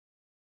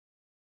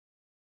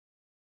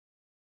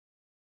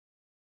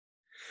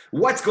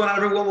What's going on,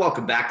 everyone?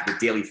 Welcome back to the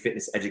Daily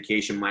Fitness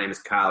Education. My name is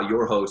Kyle,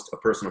 your host, a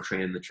personal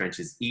trainer in the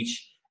trenches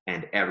each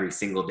and every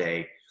single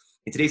day.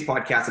 In today's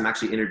podcast, I'm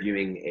actually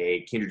interviewing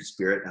a kindred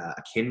spirit,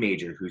 a kin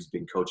major who's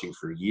been coaching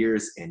for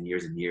years and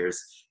years and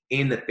years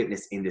in the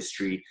fitness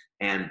industry.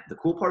 And the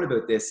cool part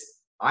about this,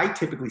 I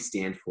typically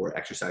stand for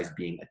exercise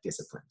being a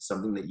discipline,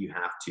 something that you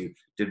have to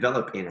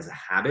develop in as a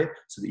habit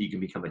so that you can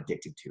become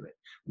addicted to it.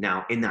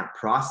 Now, in that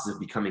process of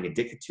becoming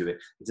addicted to it,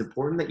 it's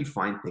important that you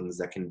find things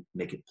that can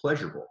make it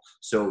pleasurable.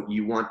 So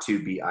you want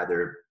to be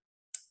either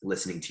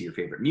listening to your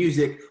favorite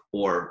music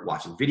or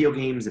watching video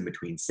games in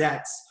between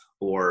sets,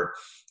 or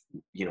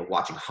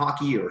watching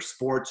hockey or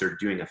sports or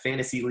doing a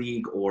fantasy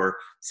league, or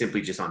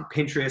simply just on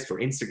Pinterest or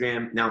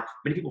Instagram. Now,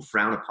 many people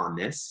frown upon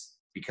this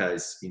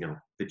because,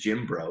 the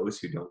gym bros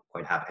who don't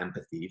quite have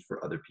empathy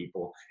for other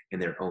people in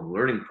their own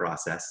learning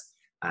process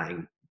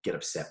and get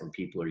upset when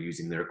people are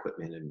using their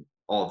equipment and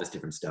all of this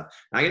different stuff.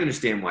 And I can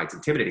understand why it's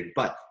intimidating,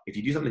 but if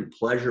you do something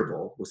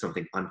pleasurable with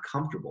something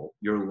uncomfortable,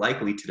 you're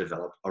likely to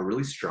develop a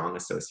really strong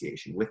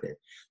association with it.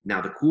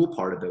 Now, the cool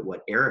part about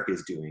what Eric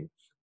is doing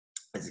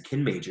as a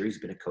kin major, he's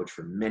been a coach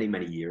for many,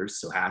 many years.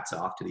 So hats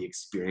off to the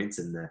experience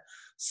and the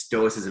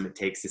stoicism it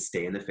takes to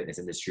stay in the fitness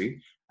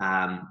industry,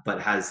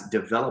 but has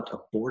developed a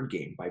board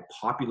game by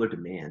popular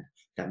demand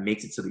that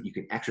makes it so that you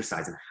can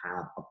exercise and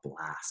have a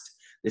blast.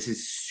 This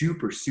is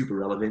super, super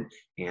relevant,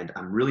 and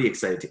I'm really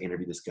excited to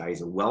interview this guy.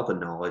 He's a wealth of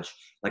knowledge.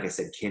 Like I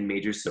said, kin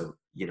major, so,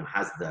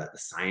 has the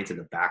science and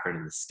the background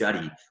and the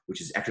study, which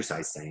is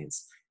exercise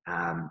science,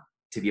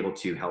 to be able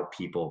to help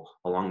people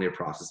along their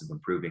process of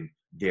improving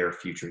their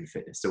future in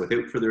fitness. So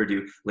without further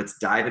ado, let's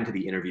dive into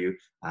the interview.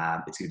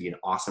 It's going to be an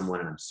awesome one,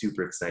 and I'm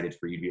super excited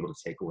for you to be able to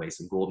take away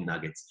some golden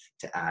nuggets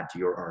to add to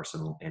your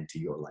arsenal and to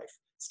your life.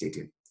 Stay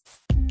tuned.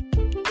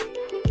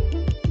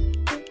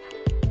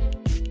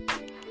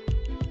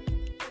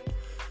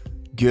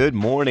 Good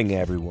morning,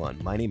 everyone.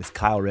 My name is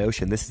Kyle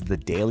Rausch, and this is the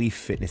Daily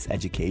Fitness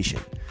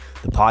Education,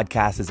 the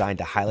podcast designed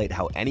to highlight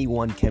how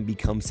anyone can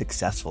become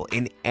successful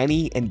in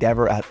any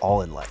endeavor at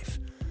all in life.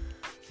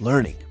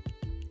 Learning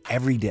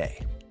every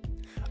day.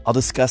 I'll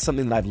discuss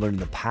something that I've learned in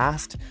the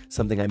past,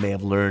 something I may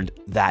have learned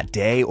that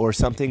day, or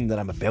something that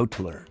I'm about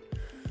to learn.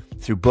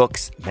 Through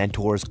books,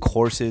 mentors,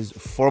 courses,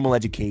 formal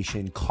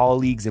education,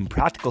 colleagues, and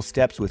practical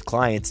steps with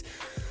clients,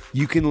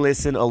 you can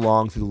listen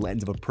along through the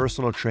lens of a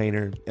personal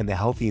trainer and the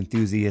healthy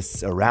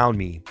enthusiasts around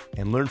me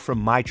and learn from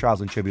my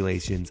trials and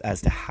tribulations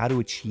as to how to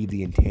achieve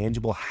the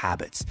intangible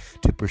habits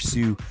to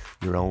pursue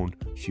your own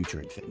future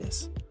in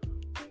fitness.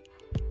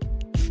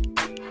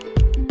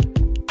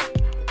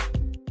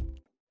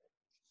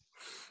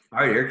 All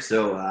right, Eric.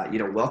 So,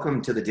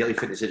 welcome to the Daily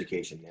Fitness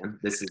Education, man.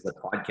 This is a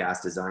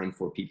podcast designed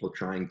for people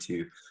trying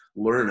to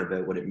learn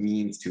about what it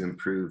means to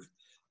improve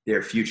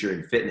their future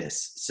in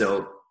fitness.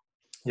 So,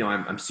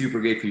 I'm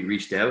super grateful you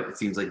reached out. It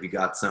seems like you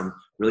got some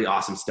really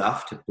awesome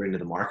stuff to bring to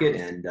the market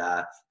and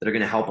that are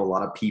going to help a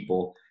lot of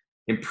people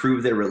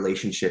improve their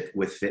relationship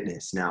with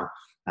fitness. Now,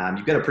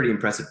 you've got a pretty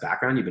impressive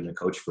background. You've been a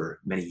coach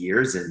for many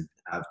years and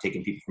have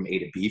taken people from A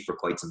to B for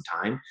quite some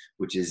time,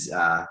 which is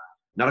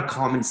not a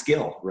common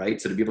skill, right?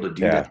 So to be able to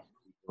do that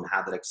and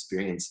have that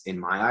experience, in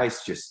my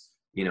eyes, just,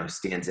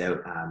 stands out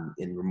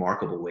in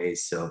remarkable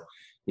ways. So,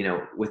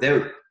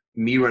 without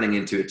me running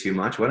into it too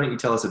much, why don't you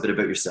tell us a bit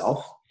about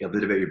yourself, a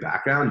bit about your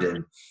background,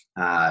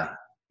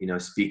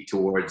 and speak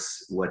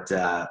towards what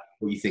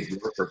you think your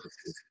purpose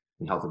is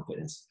in health and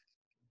fitness.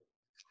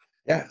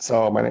 Yeah,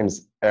 so my name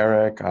is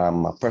Eric.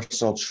 I'm a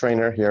personal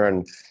trainer here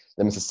in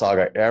the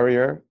Mississauga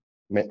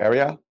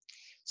area.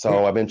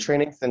 So I've been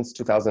training since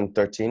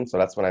 2013. So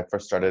that's when I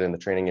first started in the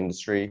training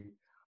industry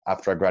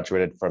after I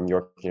graduated from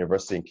York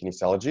University in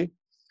kinesiology.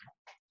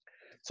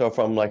 So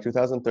from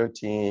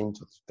 2013 to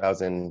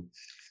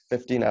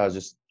 2015, I was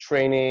just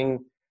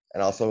training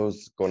and also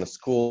was going to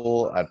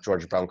school at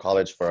George Brown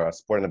College for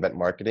sport and event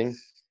marketing.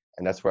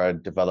 And that's where I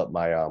developed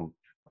my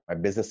my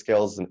business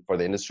skills for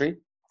the industry.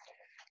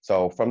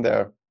 So from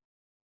there,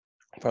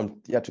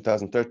 from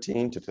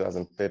 2013 to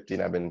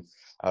 2015,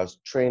 I was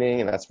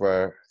training, and that's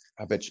where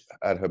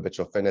at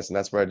Habitual Fitness, and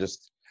that's where I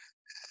just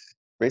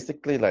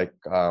basically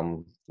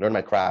learned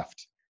my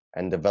craft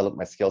and developed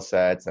my skill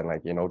sets, and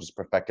just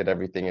perfected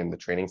everything in the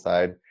training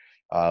side,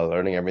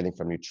 learning everything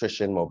from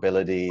nutrition,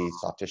 mobility,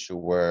 soft tissue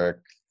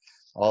work,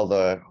 all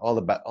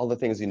the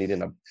things you need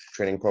in a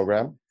training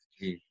program.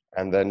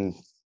 And then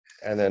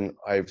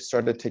I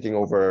started taking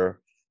over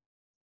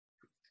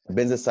the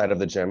business side of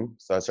the gym.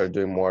 So I started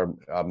doing more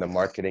the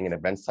marketing and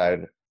event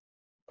side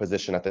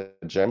position at the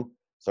gym.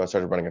 So I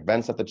started running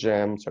events at the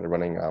gym,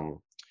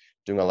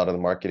 doing a lot of the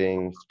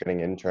marketing,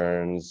 getting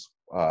interns,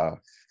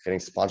 getting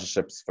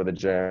sponsorships for the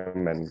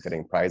gym, and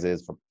getting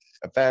prizes for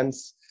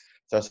events.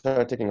 So I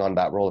started taking on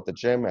that role at the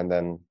gym, and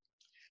then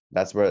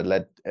that's where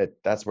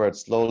it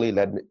slowly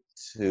led me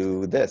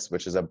to this,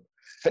 which is a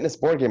fitness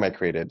board game I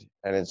created,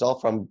 and it's all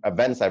from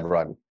events I've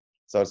run.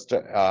 So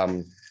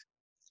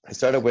I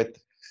started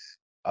with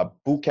a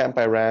boot camp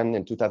I ran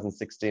in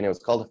 2016. It was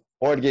called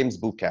Board Games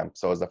Boot Camp.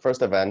 So it was the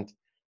first event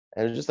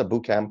And it was just a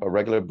boot camp, a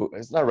regular boot.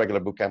 It's not a regular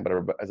boot camp,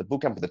 but as a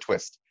boot camp with a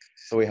twist.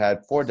 So we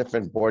had 4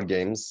 different board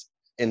games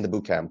in the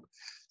boot camp.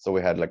 So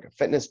we had like a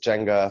fitness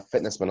Jenga,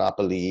 fitness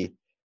Monopoly,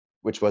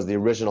 which was the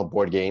original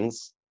board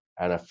games,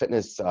 and a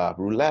fitness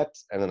roulette,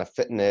 and then a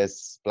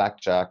fitness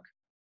blackjack.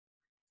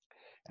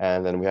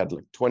 And then we had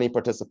like 20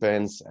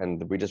 participants,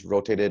 and we just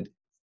rotated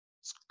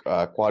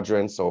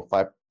quadrants, so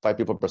five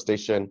people per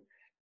station.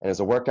 And it's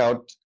a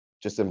workout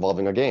just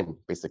involving a game,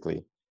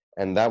 basically.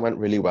 And that went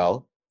really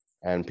well,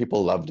 and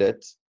people loved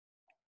it.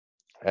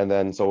 And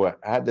then so I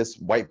had this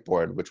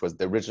whiteboard, which was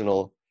the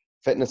original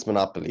fitness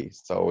Monopoly.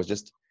 So it was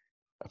just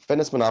a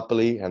fitness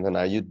Monopoly, and then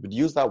I would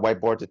use that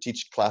whiteboard to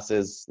teach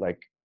classes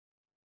like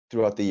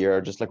throughout the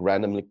year, just like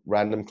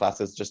random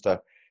classes, just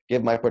to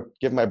give my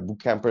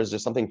boot campers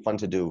just something fun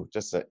to do,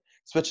 just to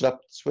switch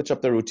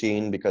up the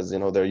routine, because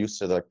they're used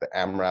to like the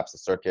AMRAPs, the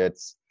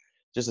circuits,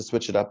 just to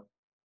switch it up,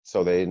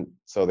 so they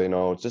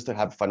know, just to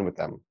have fun with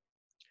them.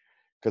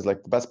 Because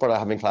like the best part of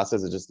having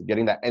classes is just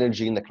getting that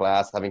energy in the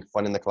class, having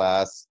fun in the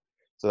class.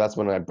 So that's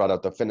when I brought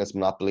out the fitness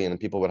Monopoly, and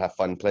people would have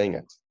fun playing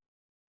it.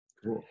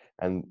 Cool.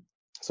 And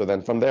so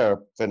then from there,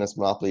 fitness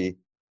Monopoly,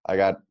 I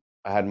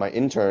had my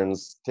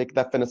interns take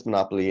that fitness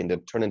Monopoly and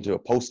then turn into a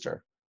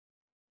poster.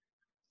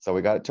 So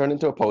we got it turned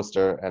into a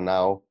poster, and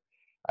now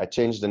I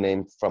changed the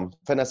name from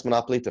Fitness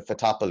Monopoly to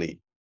Fitopoly.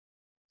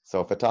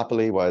 So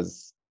Fitopoly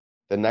was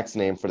the next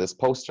name for this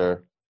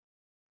poster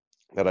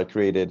that I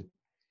created,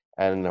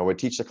 and I would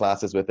teach the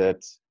classes with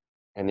it,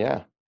 and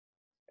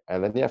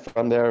then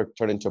from there it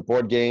turned into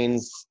board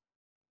games,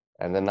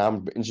 and then now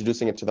I'm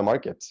introducing it to the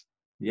market.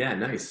 Yeah,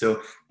 nice.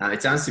 So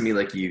it sounds to me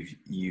like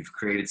you've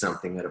created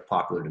something out of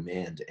popular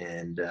demand,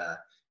 and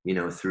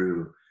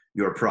through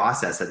your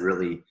process had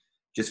really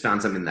just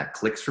found something that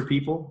clicks for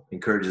people,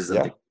 encourages them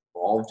to get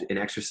involved in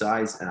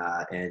exercise,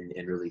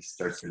 and really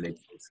starts to make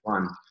things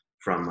fun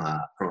from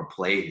a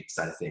play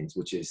side of things,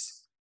 which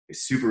is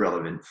super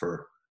relevant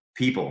for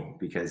people,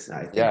 because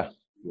I think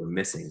we're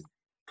missing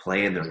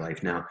play in their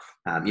life now.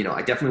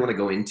 I definitely want to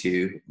go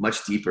into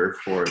much deeper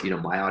for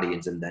my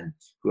audience, and then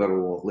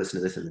whoever will listen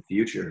to this in the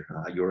future,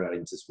 your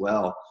audience as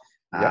well.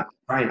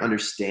 Try and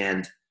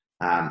understand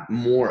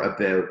more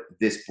about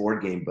this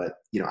board game, but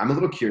I'm a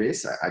little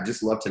curious. I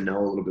just love to know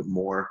a little bit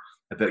more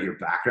about your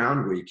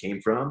background, where you came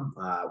from,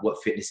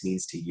 what fitness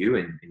means to you,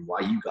 and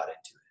why you got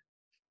into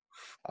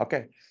it.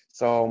 Okay,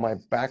 so my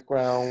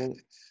background,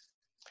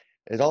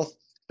 it all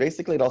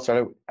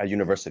started at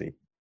university.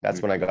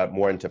 That's when I got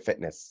more into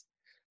fitness.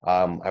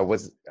 I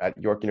was at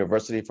York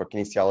University for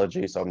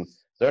kinesiology, so I'm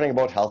learning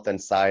about health and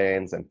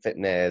science and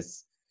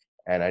fitness,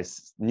 and I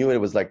knew it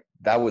was like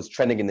that was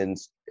trending in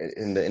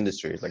the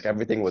industry. Like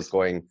everything was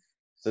going.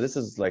 So this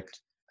is like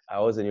I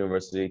was in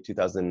university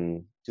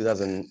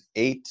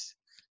 2008,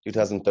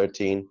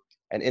 2013,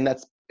 and in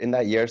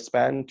that year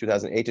span,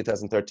 2008,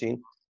 2013,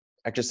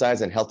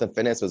 exercise and health and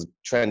fitness was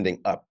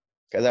trending up,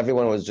 because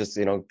everyone was just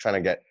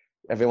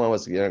everyone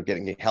was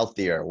getting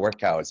healthier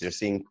workouts. You're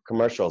seeing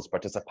commercials,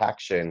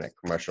 participation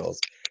commercials,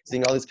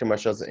 seeing all these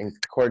commercials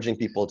encouraging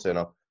people to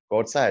go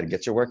outside,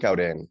 get your workout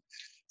in.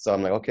 So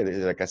I'm like, okay,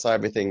 like I saw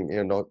everything,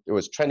 it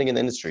was trending in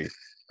the industry,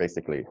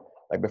 basically.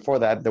 Like before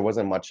that, there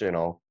wasn't much,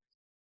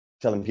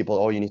 telling people,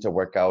 oh, you need to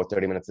work out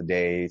 30 minutes a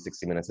day,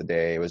 60 minutes a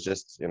day. It was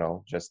just,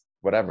 just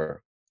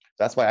whatever.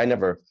 That's why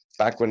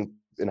back when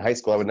in high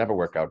school, I would never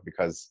work out,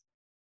 because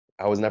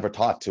I was never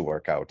taught to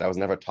work out. I was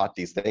never taught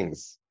these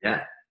things.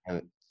 Yeah.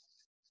 And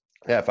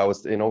if I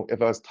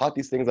was taught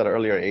these things at an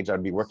earlier age,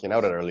 I'd be working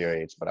out at an earlier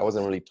age, but I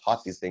wasn't really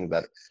taught these things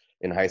that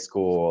in high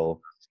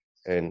school.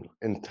 In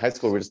high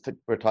school,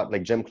 we're taught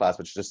like gym class,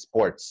 which is just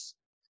sports.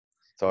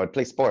 So I'd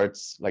play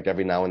sports like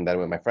every now and then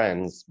with my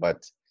friends,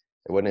 but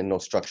it wasn't no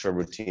structure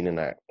routine in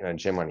a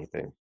gym or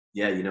anything.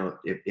 Yeah,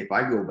 if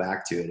I go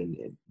back to it,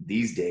 and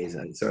these days,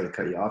 I'm sorry to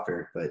cut you off,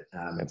 Eric, but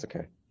that's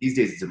okay. These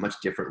days it's a much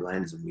different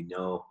lens, and we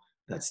know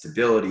that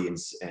stability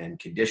and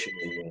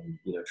conditioning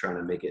and trying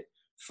to make it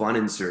fun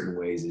in certain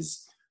ways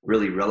is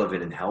really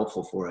relevant and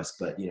helpful for us.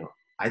 But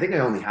I think I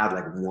only had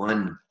like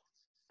one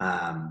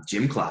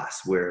gym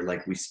class where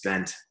like we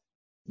spent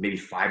maybe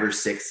 5 or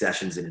 6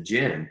 sessions in a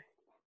gym,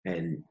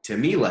 and to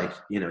me, like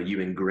you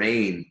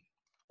ingrain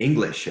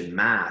English and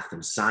math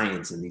and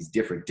science and these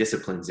different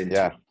disciplines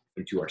into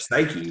our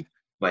psyche.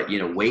 But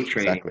weight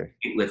training,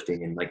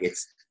 weightlifting, and like it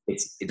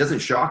doesn't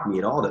shock me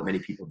at all that many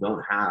people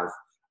don't have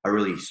a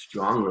really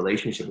strong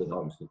relationship with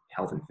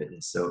health and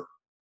fitness. So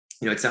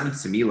it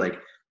sounds to me like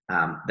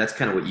that's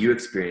kind of what you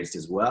experienced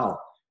as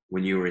well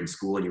when you were in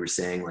school, and you were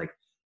saying like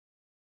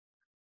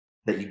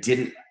that you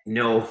didn't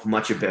know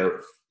much about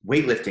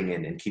weightlifting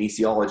and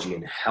kinesiology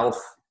and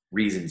health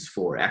reasons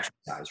for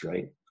exercise,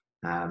 right?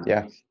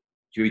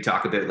 Should we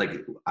talk about,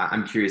 like,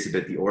 I'm curious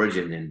about the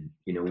origin and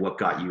what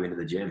got you into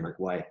the gym? Like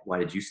why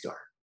did you start?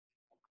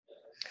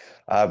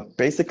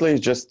 Basically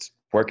just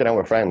working out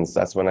with friends.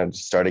 That's when I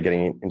just started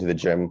getting into the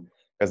gym,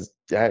 because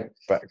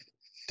but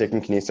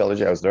taking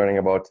kinesiology, I was learning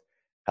about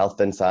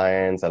health and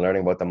science, and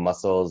learning about the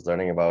muscles,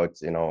 learning about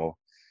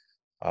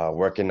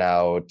working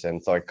out,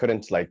 and so I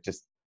couldn't like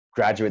just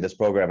graduate this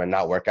program and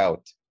not work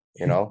out,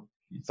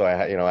 So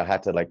I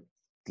had to like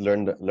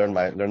learn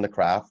the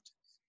craft,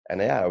 and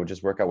yeah, I would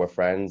just work out with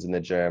friends in the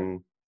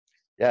gym.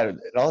 Yeah,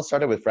 it all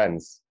started with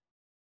friends.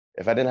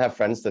 If I didn't have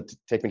friends to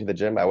take me to the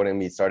gym, I wouldn't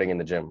be starting in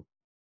the gym.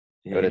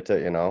 Yeah.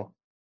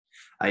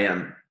 I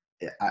am.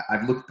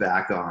 I've looked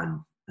back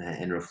on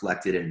and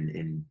reflected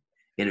and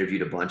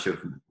interviewed a bunch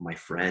of my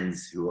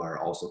friends who are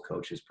also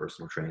coaches,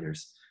 personal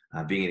trainers.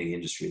 Being in the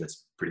industry,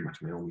 that's pretty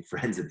much my only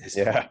friends at this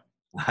point, Yeah,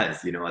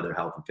 as other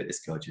health and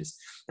fitness coaches.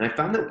 And I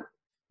found that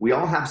we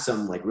all have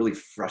some like really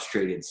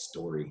frustrated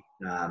story.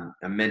 I'm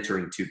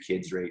mentoring two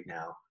kids right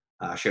now.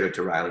 Shout out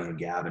to Riley and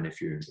Gavin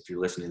if you're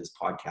listening to this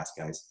podcast,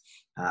 guys.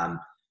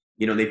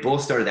 They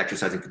both started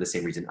exercising for the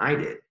same reason I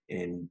did.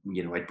 And,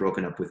 I'd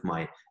broken up with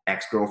my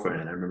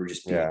ex-girlfriend, and I remember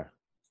just being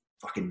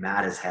fucking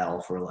mad as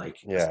hell for like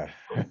yeah,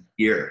 a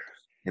year.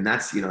 And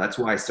that's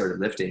why I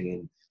started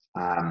lifting.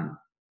 And,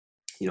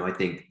 I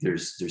think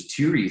there's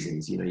two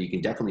reasons. You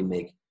can definitely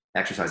make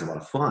exercise a lot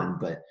of fun,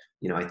 but,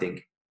 I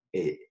think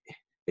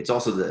it's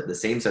also the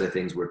same side of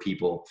things where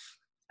people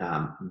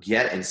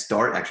get and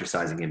start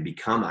exercising and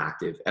become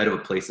active out of a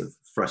place of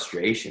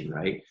frustration,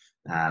 right?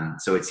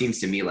 So it seems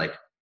to me like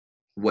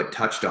what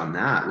touched on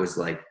that was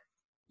like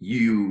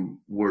you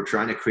were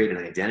trying to create an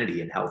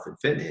identity in health and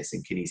fitness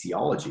and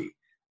kinesiology,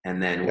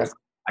 and then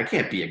I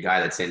can't be a guy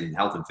that's in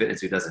health and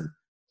fitness who doesn't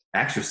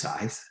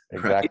exercise,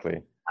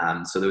 exactly.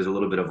 Right? So there was a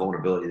little bit of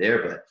vulnerability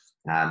there, but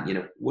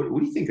what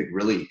do you think it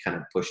really kind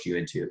of pushed you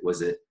into it?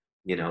 Was it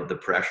the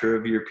pressure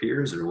of your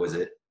peers, or was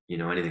it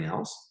anything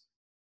else?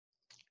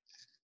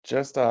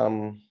 Just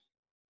trying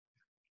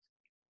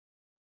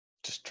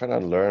to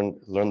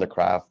learn the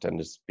craft and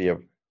just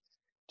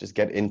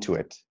get into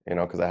it,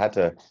 because I had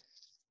to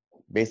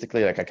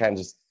basically, like, I can't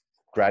just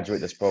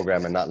graduate this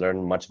program and not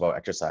learn much about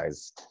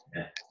exercise.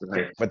 Yeah,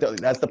 right. But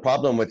that's the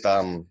problem with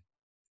the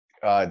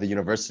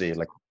university.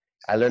 Like,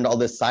 I learned all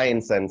this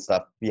science and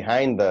stuff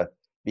behind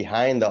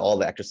all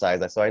the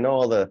exercise. So I know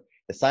all the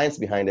science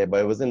behind it, but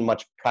it wasn't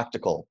much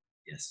practical.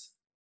 Yes.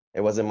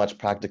 It wasn't much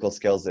practical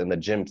skills in the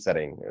gym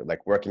setting,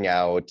 like working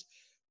out,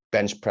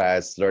 bench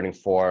press, learning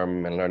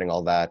form, and learning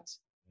all that.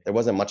 There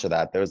wasn't much of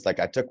that. There was like,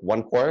 I took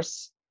one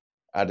course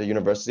at a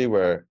university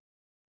where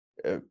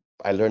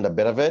I learned a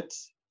bit of it,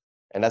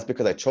 and that's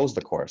because I chose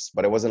the course,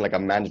 but it wasn't like a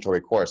mandatory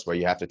course where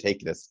you have to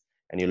take this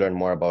and you learn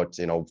more about,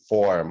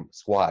 form,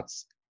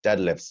 squats,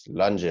 deadlifts,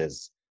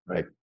 lunges. Right.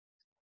 Like,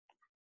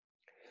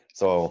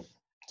 so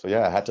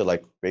yeah, I had to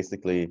like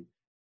basically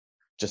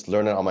just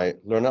learn it on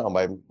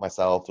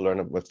myself, learn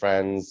it with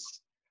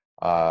friends.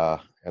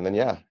 And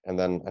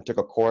then I took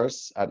a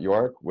course at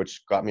York,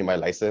 which got me my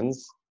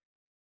license,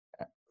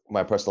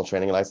 my personal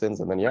training license.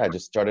 And then, I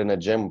just started in a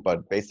gym.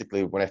 But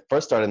basically when I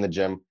first started in the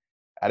gym,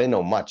 I didn't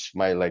know much.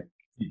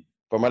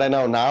 From what I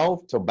know now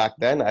to back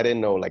then, I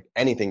didn't know like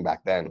anything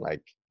back then.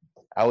 Like,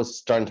 I was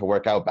starting to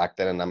work out back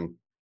then, and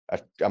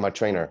I'm a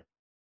trainer.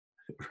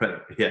 Right.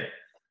 Yeah.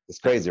 It's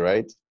crazy,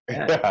 right?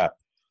 Yeah.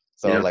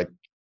 So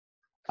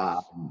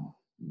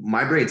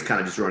my brain's kind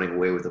of just running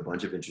away with a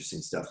bunch of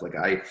interesting stuff. Like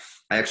I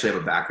actually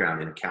have a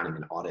background in accounting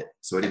and audit,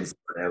 so I didn't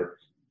start out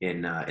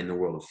in the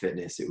world of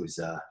fitness. It was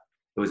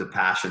a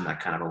passion that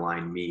kind of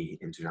aligned me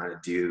into trying to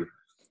do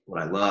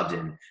what I loved.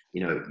 And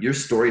your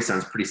story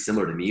sounds pretty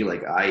similar to me.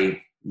 Like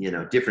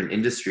different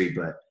industry,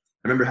 but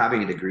I remember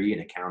having a degree in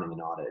accounting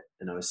and audit,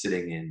 and I was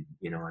sitting in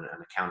an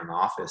accounting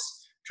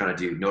office trying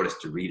to do notice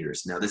to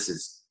readers. Now this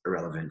is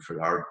irrelevant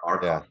for our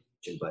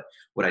conversation, but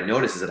what I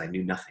noticed is that I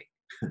knew nothing.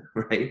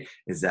 Right?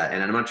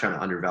 And I'm not trying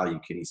to undervalue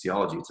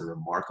kinesiology. It's a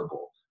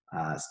remarkable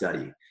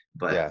study,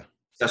 but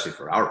especially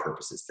for our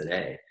purposes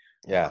today.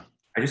 Yeah.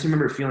 I just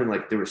remember feeling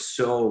like there was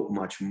so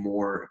much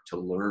more to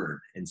learn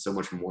and so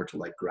much more to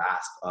like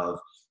grasp of,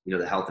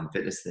 the health and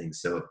fitness thing.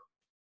 So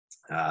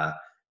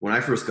when I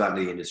first got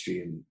into the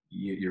industry, and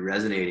you're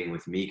resonating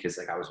with me, because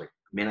like I was like,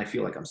 man, I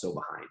feel like I'm so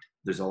behind.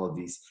 There's all of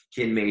these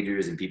kin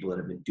majors and people that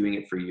have been doing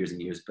it for years and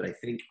years. But I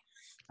think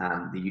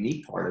the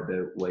unique part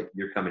about what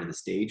you're coming to the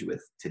stage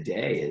with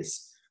today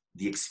is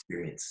the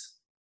experience,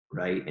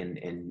 right?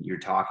 And you're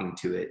talking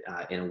to it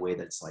in a way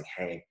that's like,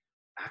 hey,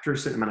 after a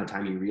certain amount of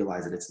time, you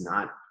realize that it's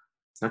not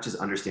just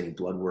understanding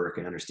blood work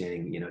and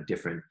understanding,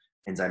 different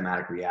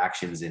enzymatic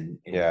reactions and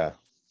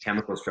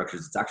chemical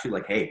structures. It's actually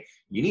like, hey,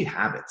 you need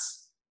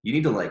habits. You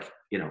need to like,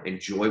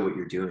 enjoy what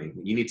you're doing.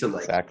 You need to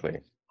like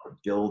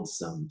build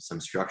some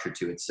structure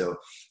to it. So,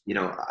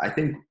 I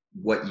think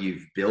what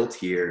you've built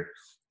here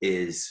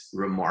is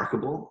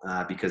remarkable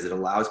because it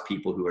allows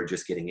people who are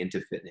just getting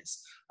into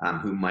fitness,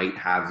 who might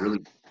have really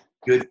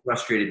good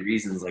frustrated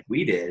reasons like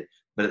we did,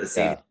 but at the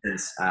same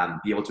sense,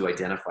 be able to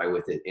identify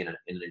with it in an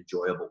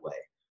enjoyable way.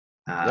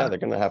 They're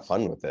going to have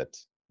fun with it.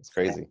 It's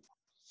crazy.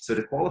 So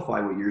to qualify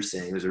what you're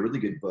saying, there's a really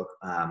good book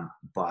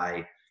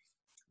by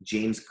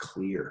James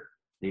Clear.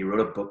 And he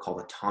wrote a book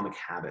called Atomic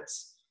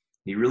Habits.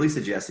 He really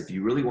suggests if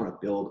you really want to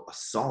build a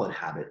solid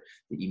habit,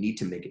 that you need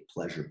to make it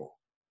pleasurable.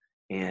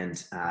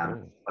 And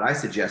what I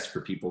suggest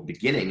for people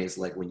beginning is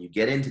like when you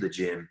get into the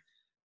gym,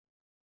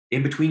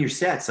 in between your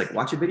sets, like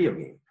watch a video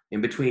game. in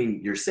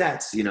between your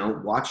sets,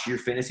 watch your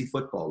fantasy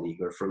football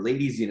league, or for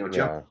ladies, jump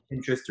Yeah. on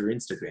Pinterest or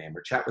Instagram,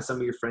 or chat with some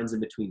of your friends in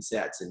between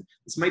sets. And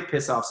this might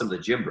piss off some of the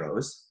gym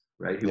bros,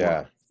 right? Who want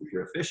Yeah. to be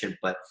super efficient,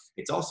 but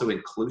it's also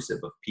inclusive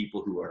of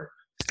people who are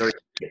starting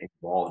to get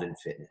involved in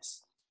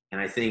fitness. And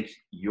I think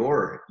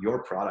your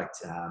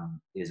product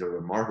is a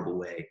remarkable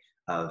way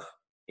of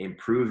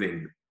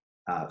improving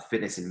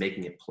fitness and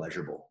making it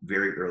pleasurable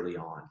very early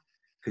on,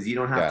 because you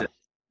don't have Yeah. to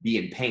be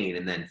in pain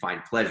and then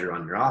find pleasure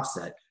on your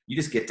offset. You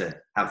just get to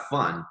have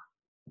fun,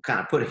 kind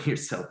of putting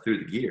yourself through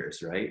the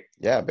gears, right?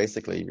 Yeah,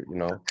 basically,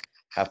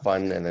 have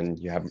fun, and then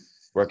you have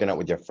working out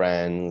with your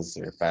friends,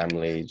 your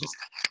family,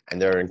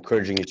 and they're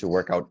encouraging you to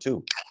work out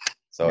too.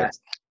 So Yeah.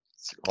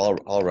 it's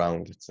all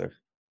around.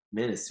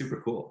 Man, it's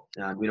super cool.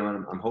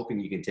 I'm hoping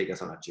you can take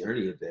us on a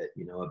journey a bit,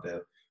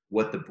 about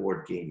what the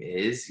board game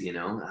is.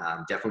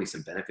 Definitely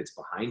some benefits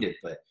behind it,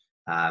 but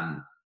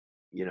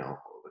you know,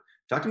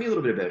 talk to me a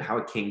little bit about how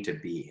it came to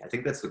be. I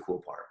think that's the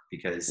cool part,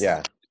 because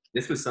Yeah.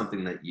 this was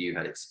something that you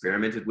had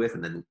experimented with,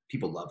 and then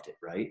people loved it,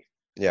 right?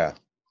 Yeah.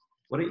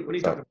 What are you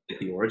So talking about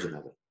the origin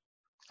of it?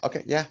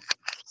 okay, yeah.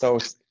 So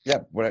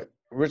yeah,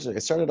 originally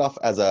it started off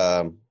as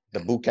the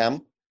boot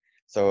camp.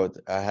 So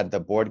I had the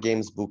board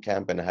games boot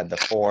camp, and I had the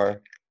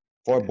four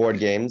board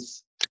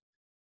games.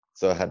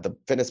 So I had the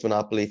Fitness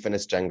Monopoly,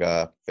 Fitness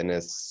Jenga,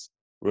 Fitness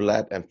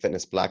Roulette, and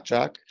Fitness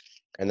Blackjack.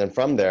 And then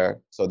from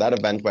there, so that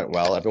event went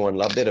well. Everyone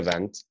loved the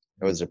event.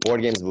 It was a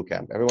board games boot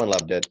camp. Everyone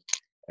loved it.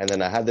 And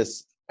then I had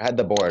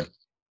the board.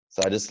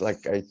 So I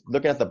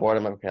looking at the board,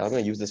 I'm like, okay, I'm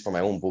gonna use this for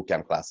my own boot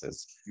camp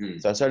classes.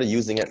 So I started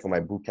using it for my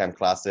boot camp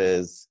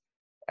classes,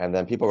 and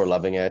then people were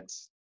loving it.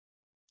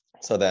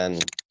 So then,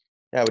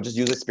 yeah, I would just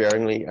use it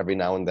sparingly every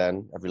now and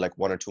then, every like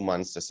 1 or 2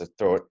 months, just to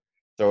throw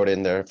it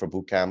in there for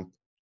boot camp.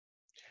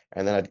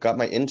 And then I got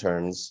my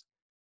interns,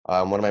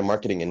 one of my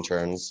marketing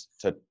interns,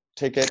 to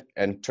take it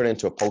and turn it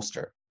into a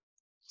poster.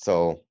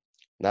 So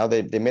now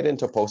they made it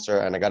into a poster,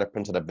 and I got it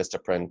printed at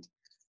Vistaprint.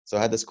 So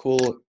I had this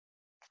cool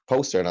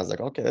poster, and I was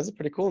like, okay, this is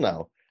pretty cool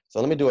now. So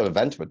let me do an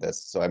event with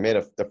this. So I made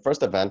the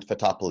first event,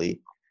 Fitopoly.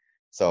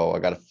 So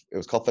it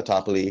was called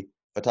Fitopoly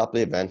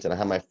event, and I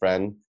had my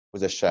friend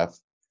who's a chef,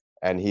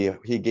 and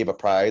he gave a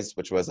prize,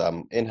 which was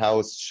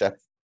in-house chef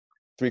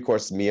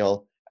 3-course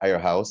meal at your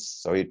house.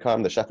 So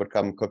the chef would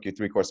come cook you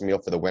 3-course meal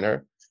for the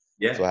winner.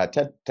 Yeah. So I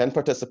had 10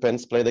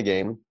 participants play the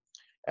game,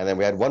 and then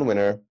we had one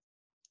winner.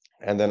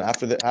 And then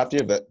after the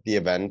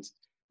event,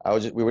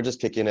 we were just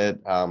kicking it.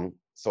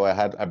 So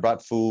I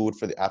brought food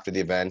after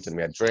the event, and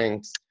we had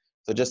drinks.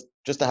 So just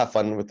to have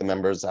fun with the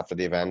members after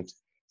the event.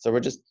 So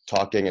we're just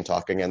talking,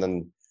 and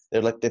then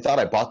they thought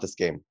I bought this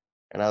game,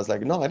 and I was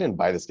like, no, I didn't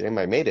buy this game.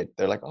 I made it.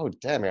 They're like, oh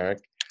damn, Eric,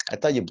 I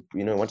thought you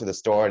went to the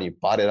store and you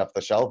bought it off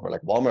the shelf, or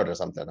like Walmart or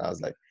something. I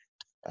was like,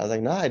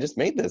 no, I just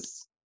made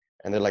this.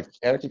 And they're like,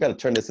 Eric, you got to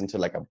turn this into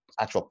like an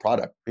actual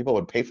product. People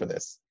would pay for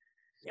this.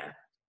 Yeah.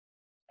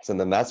 So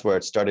then that's where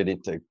it started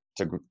to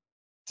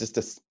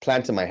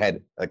plant in my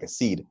head like a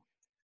seed.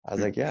 I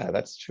was like, yeah,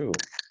 that's true.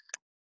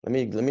 Let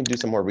me do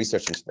some more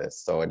research into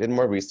this. So I did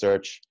more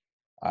research.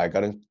 I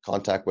got in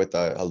contact with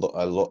a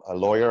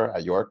lawyer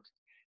at York,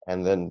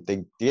 and then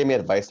they gave me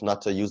advice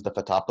not to use the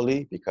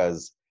Fitopoly,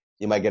 because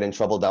you might get in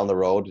trouble down the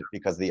road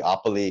because the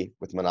opoly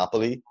with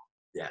Monopoly.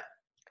 Yeah.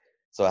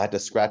 So I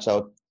scratched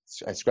out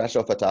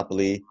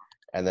Fitopoly,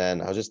 and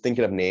then I was just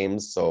thinking of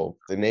names. So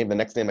the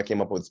next name I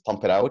came up with was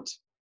Pump It Out.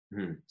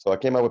 Mm-hmm. So I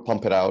came up with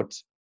Pump It Out,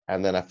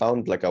 and then I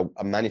found like a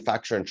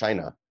manufacturer in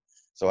China.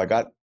 So I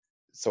got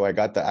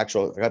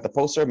the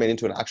poster made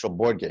into an actual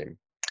board game,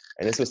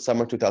 and this was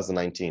summer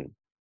 2019.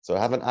 So I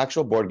have an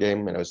actual board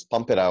game, and it was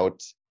Pump It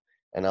Out,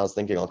 and I was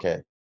thinking,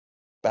 okay,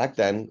 back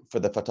then for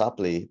the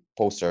Fitopoly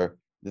poster,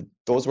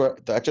 those were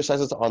the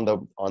exercises on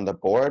the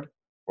board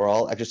were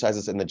all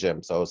exercises in the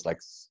gym. So it was like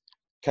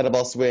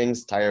kettlebell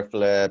swings, tire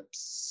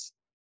flips,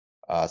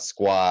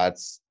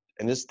 squats,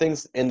 and just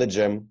things in the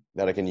gym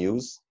that I can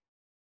use.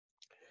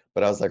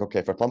 But I was like,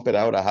 okay, for Pump It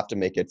Out, I have to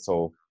make it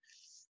so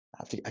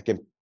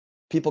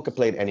people could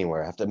play it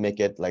anywhere. I have to make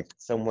it like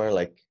somewhere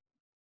like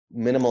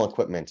minimal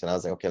equipment. And I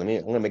was like, okay,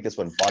 I'm gonna make this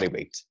one body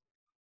weight.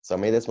 So I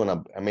made this one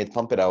up. I made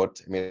Pump It Out.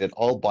 I made it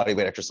all body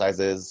weight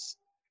exercises,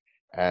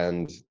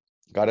 and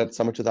got it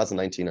summer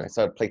 2019. I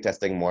started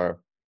playtesting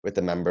more with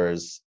the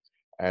members,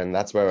 and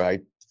that's where I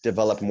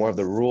developed more of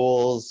the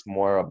rules,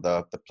 more of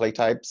the play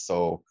types.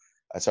 So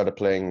I started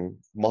playing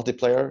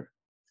multiplayer.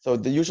 So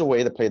the usual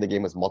way to play the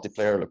game was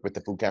multiplayer, like with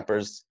the boot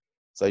campers.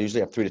 So I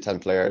usually have 3 to 10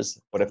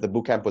 players. But if the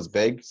boot camp was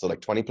big, so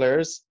like 20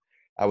 players,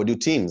 I would do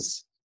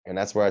teams. And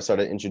that's where I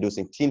started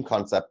introducing team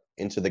concept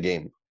into the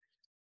game.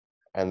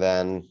 And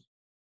then,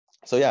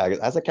 so yeah,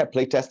 as I kept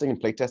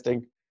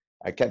playtesting,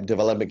 I kept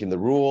developing the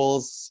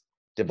rules,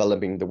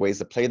 developing the ways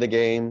to play the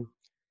game.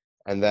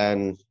 And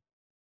then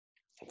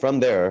from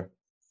there,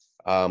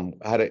 I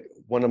had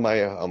one of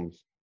my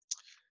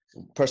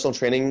personal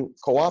training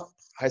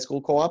high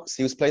school co-ops.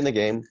 He was playing the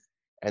game,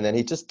 and then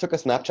he just took a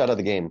snapshot of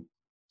the game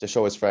to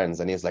show his friends,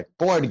 and he was like,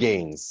 board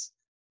games,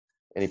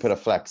 and he put a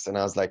flex, and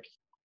I was like,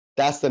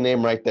 that's the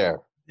name right there,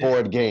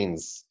 board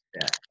games.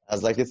 Yeah. I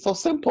was like, it's so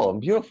simple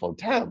and beautiful,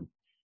 damn.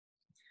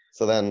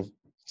 So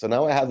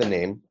now I have the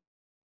name.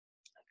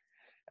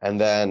 And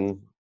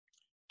then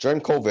during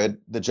COVID,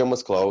 the gym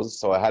was closed.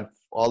 So I had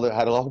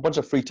had a whole bunch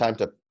of free time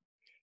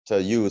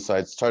to use. So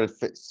I started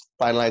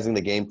finalizing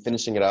the game,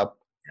 finishing it up.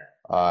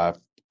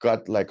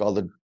 Got like all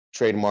the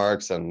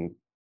trademarks and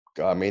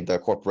made the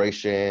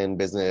corporation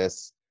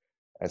business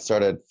and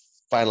started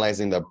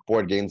finalizing the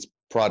board games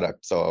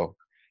product. So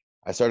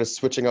I started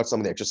switching out some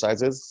of the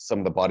exercises, some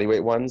of the body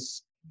weight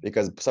ones,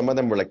 because some of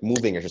them were like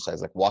moving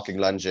exercises, like walking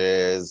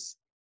lunges,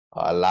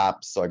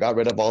 laps. So I got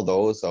rid of all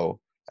those. So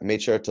I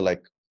made sure to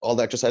like all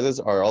the exercises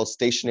are all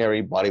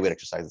stationary body weight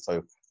exercises.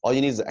 So all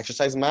you need is an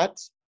exercise mat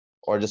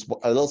or just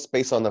a little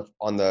space in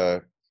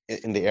the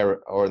air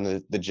or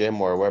in the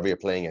gym or wherever you're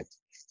playing it.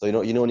 So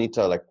you don't need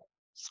to like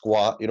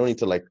squat. You don't need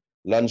to like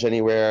lunge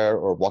anywhere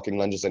or walking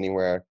lunges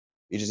anywhere.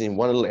 You just need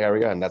one little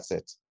area and that's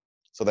it.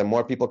 So then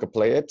more people could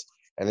play it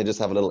and they just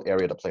have a little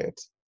area to play it.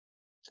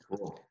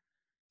 Cool.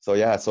 So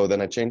yeah, so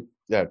then I changed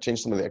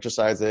some of the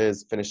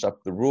exercises, finished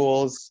up the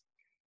rules,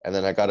 and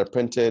then I got it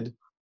printed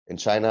in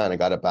China and I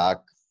got it back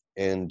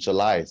in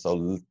July.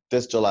 So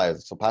this July,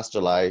 so past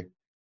July,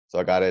 so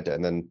I got it.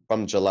 And then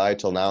from July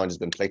till now, I've just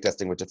been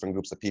playtesting with different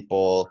groups of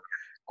people,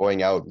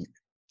 going out.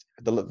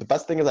 The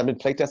best thing is I've been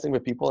playtesting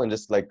with people and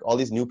just like all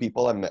these new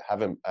people and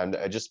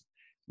I just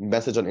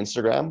message on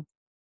Instagram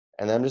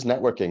and then I'm just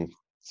networking.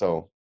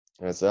 So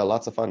it's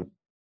lots of fun.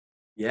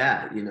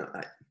 Yeah,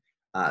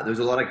 there's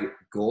a lot of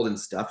golden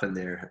stuff in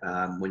there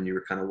when you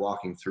were kind of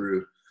walking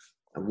through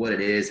what it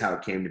is, how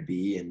it came to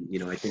be. And,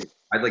 I think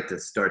I'd like to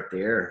start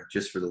there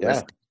just for the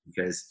list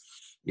because,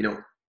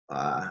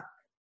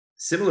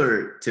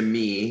 similar to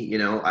me,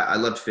 I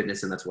loved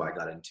fitness and that's why I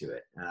got into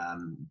it.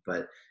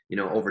 But,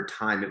 over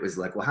time it was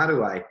like, well, how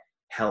do I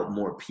help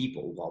more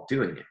people while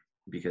doing it?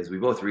 Because we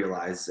both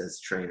realize as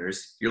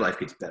trainers, your life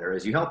gets better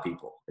as you help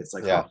people. It's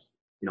like,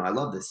 I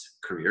love this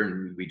career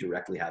and we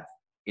directly have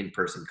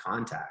in-person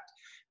contact,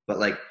 but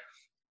like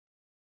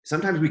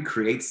sometimes we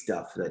create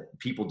stuff that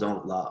people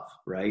don't love,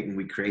 right? And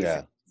we create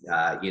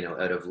out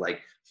of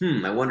like,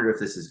 I wonder if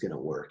this is going to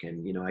work.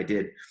 And I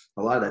did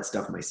a lot of that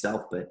stuff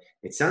myself, but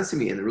it sounds to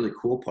me, and the really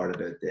cool part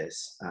about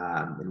this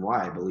and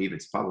why I believe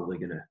it's probably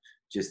going to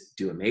just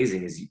do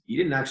amazing is you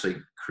didn't actually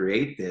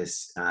create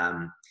this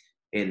I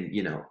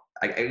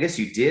guess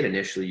you did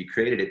initially. You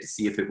created it to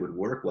see if it would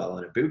work well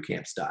in a boot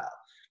camp style.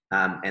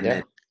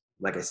 Then,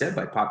 like I said,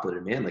 by popular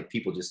demand, like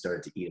people just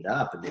started to eat it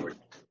up and they were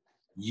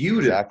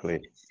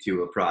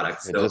to a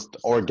product. So just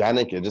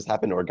organic. It just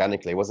happened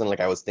organically. It wasn't like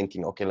I was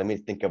thinking, okay, let me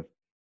think of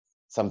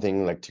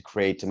something like to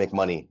create to make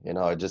money.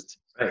 It just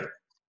right.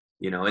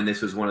 And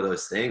this was one of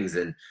those things.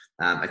 And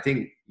I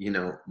think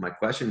my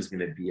question is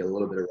going to be a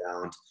little bit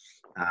around.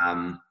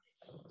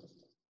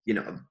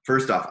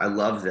 First off, I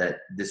love that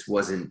this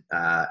wasn't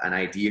an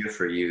idea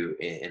for you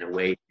in a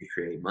way to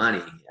create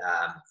money.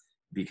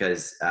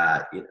 Because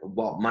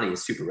while money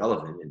is super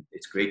relevant and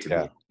it's great to be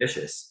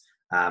ambitious,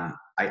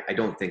 I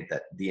don't think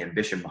that the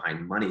ambition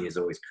behind money is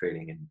always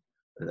creating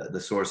the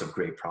source of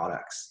great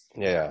products.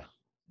 Yeah,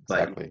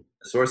 exactly. But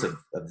the source of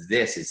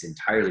this is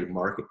entirely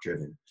market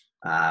driven,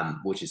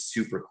 which is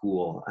super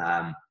cool.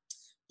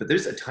 But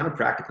there's a ton of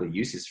practical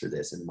uses for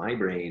this, and my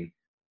brain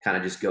kind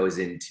of just goes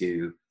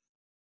into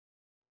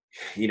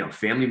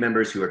family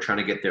members who are trying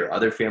to get their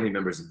other family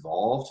members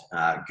involved,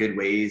 good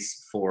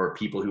ways for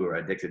people who are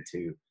addicted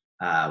to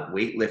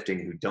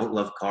weightlifting who don't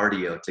love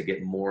cardio to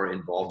get more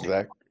involved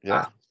in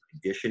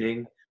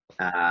conditioning.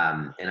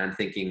 And I'm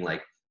thinking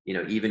like,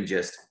 even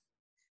just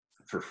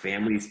for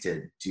families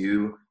to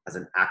do as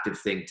an active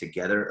thing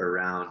together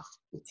around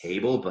the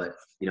table, but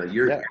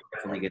you're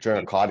definitely going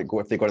to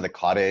if they go to the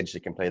cottage, they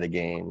can play the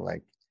game.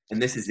 Like,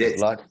 and this is it.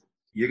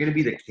 You're going to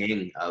be the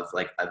king of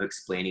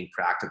explaining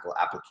practical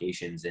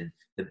applications and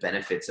the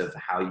benefits of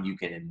how you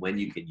can and when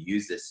you can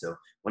use this. So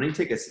why don't you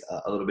take us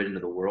a little bit into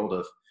the world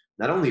of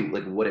not only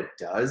like what it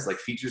does, like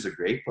features are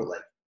great, but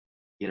like,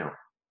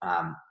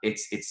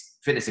 it's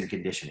fitness and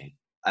conditioning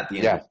at the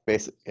end. Yeah,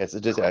 basically,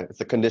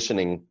 it's a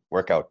conditioning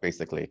workout,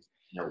 basically.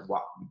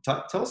 Tell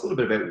us a little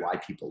bit about why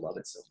people love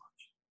it so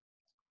much.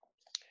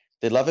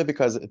 They love it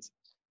because it's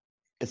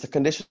a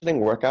conditioning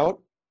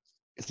workout.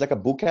 It's like a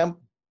boot camp,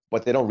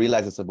 but they don't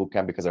realize it's a boot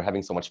camp because they're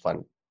having so much fun.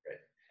 Right.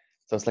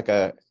 So it's like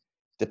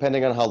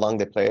depending on how long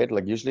they play it,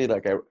 like usually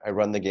like I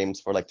run the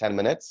games for like 10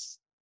 minutes.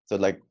 So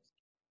like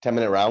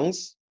 10-minute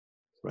rounds.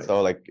 Right.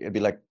 So like it'd be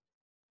like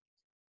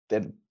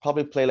they'd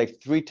probably play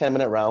like 3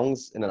 10-minute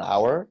rounds in an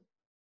hour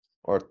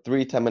or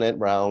 3 10-minute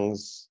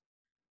rounds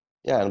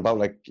in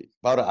about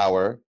an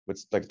hour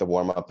with like the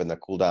warm up and the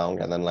cool down,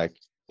 and then like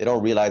they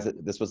don't realize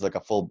that this was like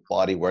a full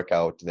body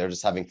workout. They're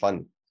just having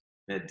fun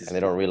and they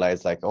don't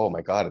realize like, oh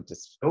my god,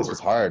 this was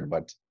hard,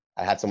 but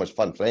I had so much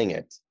fun playing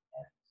it.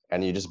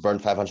 And you just burn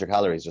 500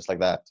 calories just like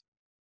that,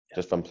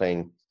 just from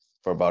playing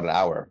for about an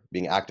hour,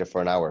 being active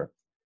for an hour.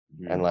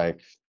 And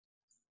like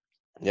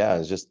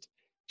it's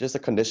just a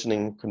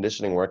conditioning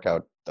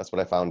workout. That's what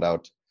I found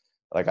out,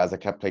 like as I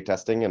kept play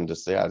testing, and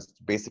just it's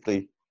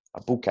basically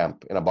a boot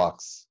camp in a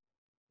box.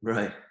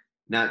 Right.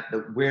 Now,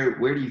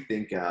 where do you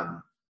think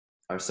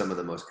are some of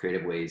the most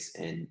creative ways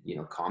and,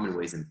 common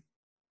ways in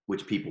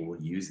which people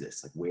will use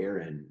this? Like where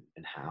and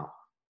how?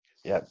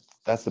 Yeah,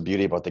 that's the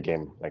beauty about the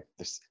game. Like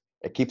this,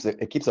 it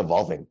keeps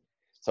evolving.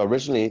 So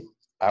originally,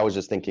 I was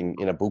just thinking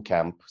in a boot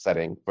camp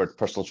setting for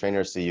personal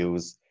trainers to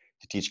use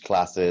to teach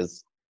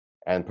classes,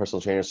 and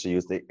personal trainers to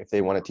use if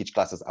they want to teach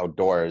classes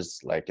outdoors,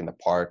 like in the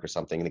park or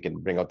something, they can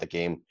bring out the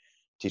game,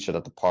 teach it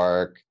at the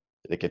park.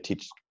 They could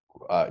teach.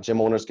 Gym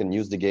owners can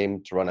use the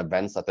game to run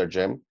events at their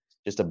gym,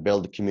 just to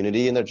build a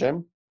community in their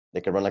gym.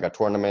 They could run like a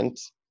tournament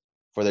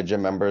for their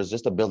gym members,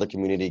 just to build a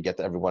community, get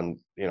everyone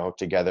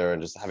together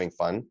and just having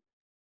fun.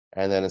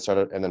 And then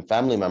and then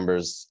family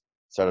members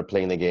started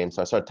playing the game.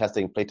 So I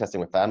started play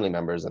testing with family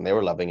members, and they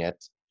were loving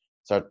it.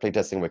 Started play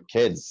testing with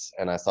kids,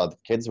 and I saw the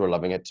kids were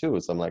loving it too.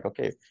 So I'm like,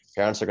 okay,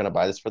 parents are gonna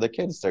buy this for the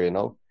kids. So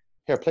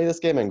here, play this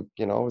game, and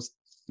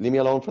leave me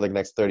alone for the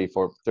next 30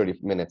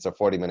 minutes or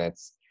 40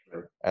 minutes.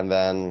 Right. And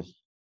then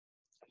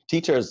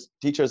teachers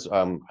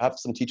have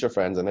some teacher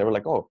friends, and they were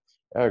like, oh,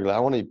 Eric, I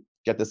want to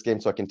get this game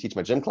so I can teach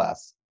my gym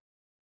class.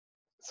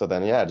 So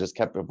then, yeah, it just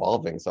kept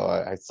evolving. So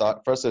I saw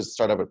first it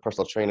started with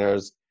personal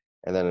trainers,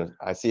 and then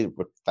I see it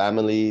with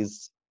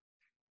families,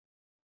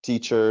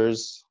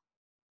 teachers,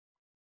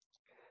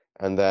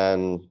 and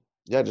then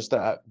yeah, just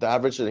the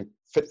average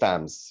fit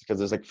fams, because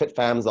there's like fit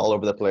fams all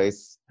over the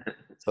place.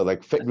 So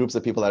like fit groups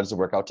of people that just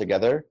work out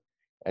together,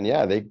 and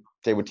yeah,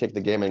 they would take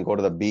the game and go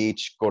to the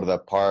beach, go to the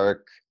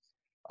park,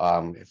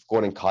 if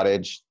going in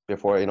cottage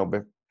before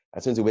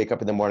as soon as you wake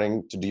up in the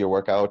morning to do your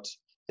workout,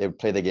 they would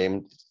play the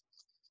game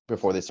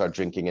before they start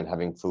drinking and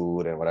having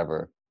food and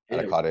whatever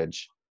at a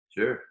cottage.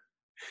 Sure.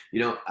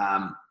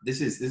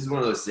 This is one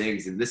of those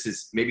things, and this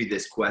is maybe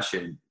this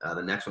question,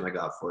 the next one I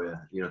got for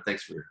you.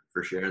 Thanks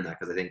for sharing that,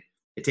 because I think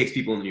it takes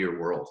people into your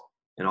world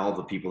and all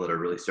the people that are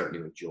really starting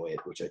to enjoy it,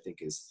 which I think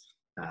is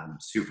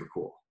super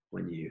cool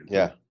when you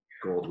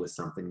gold with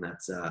something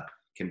that's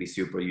can be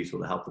super useful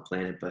to help the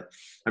planet. But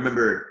I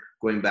remember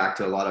going back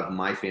to a lot of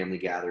my family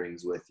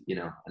gatherings with,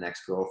 an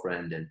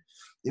ex-girlfriend, and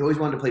they always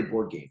wanted to play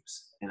board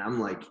games. And I'm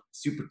like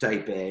super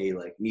type A,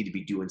 like need to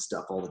be doing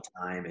stuff all the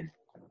time. And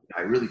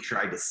I really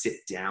tried to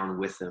sit down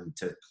with them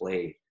to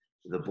play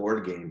the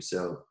board game.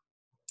 So,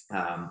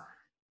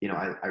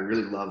 I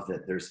really love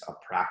that there's a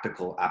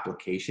practical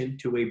application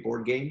to a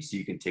board game. So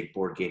you can take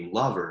board game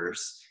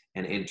lovers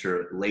and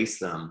interlace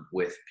them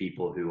with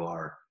people who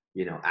are,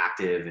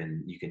 active,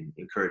 and you can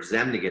encourage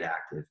them to get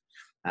active.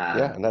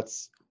 And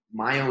that's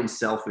my own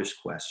selfish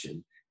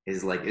question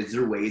is like, is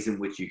there ways in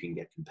which you can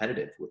get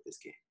competitive with this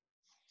game?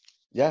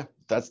 Yeah,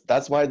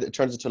 that's why it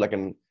turns into like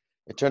an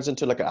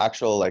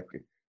actual like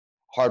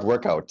hard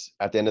workout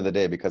at the end of the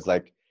day, because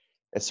like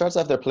it starts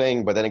off they're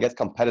playing, but then it gets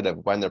competitive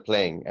when they're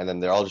playing, and then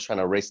they're all just trying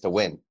to race to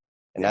win.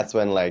 And that's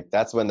when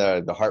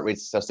the heart rate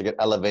starts to get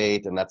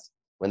elevate, and that's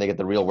when they get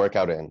the real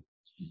workout in.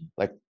 Mm-hmm.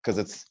 Like, because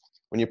it's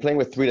when you're playing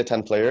with 3 to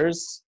 10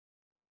 players,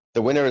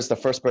 the winner is the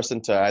first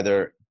person to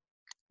either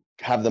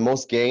have the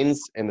most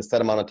gains in the set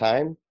amount of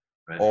time,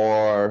 right,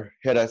 or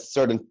hit a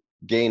certain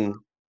gain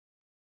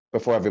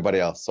before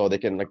everybody else. So they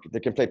can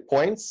play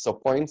points. So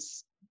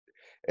points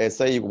is,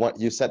 say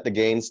you set the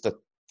gains to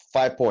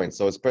 5 points.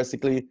 So it's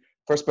basically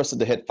first person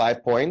to hit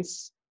 5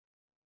 points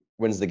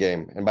wins the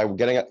game. And by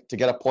to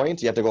get a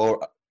point, you have to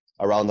go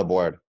around the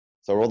board.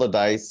 So roll the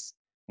dice,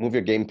 move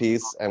your game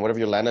piece, and whatever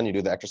you land on, you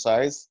do the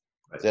exercise.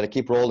 Right. So you have to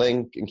keep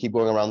rolling and keep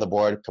going around the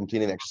board,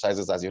 completing the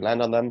exercises as you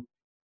land on them.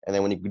 And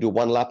then when you do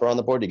 1 lap around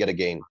the board, you get a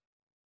gain.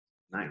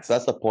 Nice. So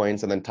that's the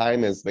points. And then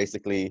time is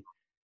basically,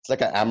 it's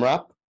like an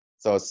AMRAP.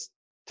 So it's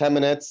 10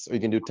 minutes, or you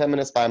can do 10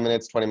 minutes, 5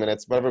 minutes, 20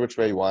 minutes, whatever which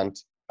way you want.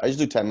 I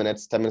usually do 10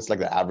 minutes. 10 minutes like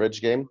the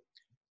average game.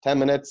 10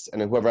 minutes,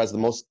 and then whoever has the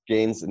most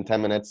gains in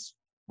 10 minutes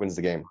wins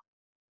the game.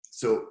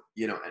 So,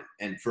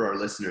 and for our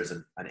listeners,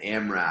 an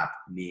AMRAP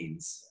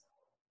means?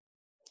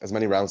 As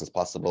many rounds as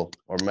possible,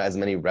 or as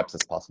many reps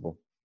as possible.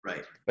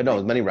 Right. But no,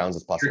 as many rounds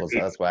as possible. So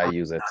that's why I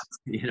use it.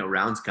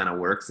 Rounds kind of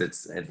works.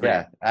 It's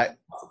yeah.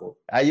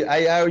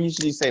 I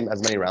usually say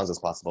as many rounds as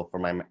possible for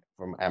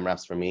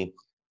AMRAPs for me,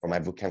 for my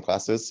bootcamp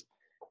classes.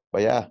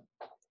 But yeah.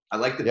 I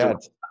like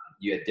that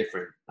you had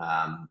different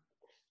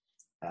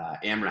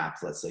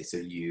AMRAPs, let's say. So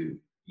you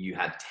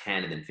had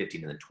 10 and then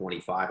 15 and then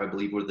 25, I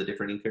believe, were the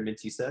different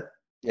increments you said?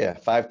 Yeah,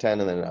 5,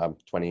 10, and then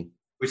 20.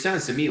 Which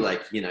sounds to me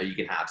like, you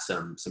can have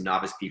some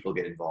novice people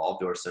get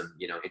involved, or some,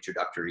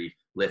 introductory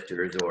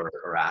lifters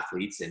or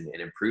athletes and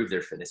improve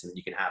their fitness. And then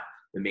you can have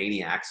the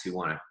maniacs who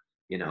want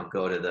to,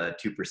 go to the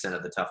 2%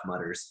 of the tough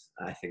mutters.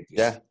 I think.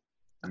 Yeah,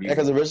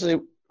 because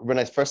originally when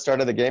I first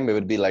started the game, it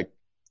would be like,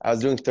 I was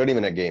doing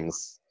 30-minute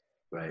games.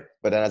 Right.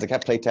 But then as I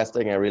kept play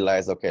testing, I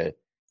realized, okay,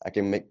 I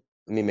can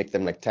make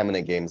them like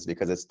 10-minute games,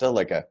 because it's still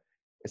like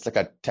it's like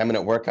a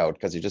 10-minute workout,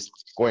 because you're just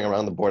going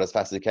around the board as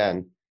fast as you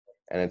can.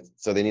 And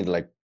so they need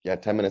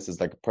 10 minutes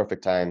is like a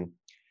perfect time.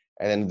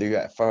 And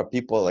then for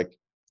people, like,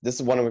 this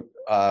is one of,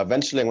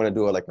 eventually I'm going to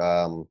do like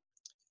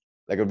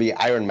it would be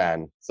Iron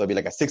Man. So it'd be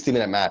like a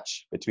 60-minute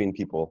match between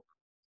people.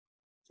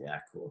 Yeah,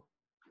 cool.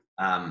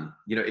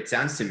 It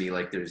sounds to me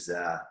like there's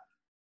a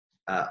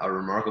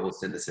remarkable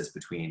synthesis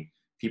between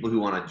people who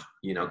want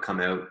to, come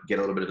out, get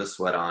a little bit of a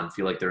sweat on,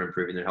 feel like they're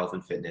improving their health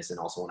and fitness, and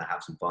also want to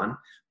have some fun.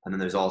 And then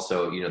there's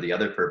also, the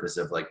other purpose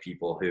of like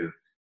people who,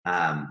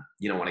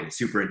 want to get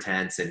super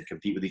intense and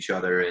compete with each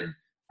other. And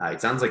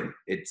it sounds like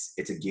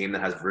it's a game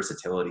that has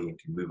versatility and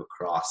can move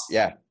across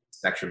the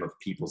spectrum of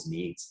people's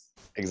needs.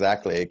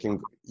 Exactly.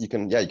 You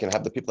can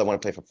have the people that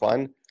want to play for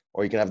fun,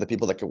 or you can have the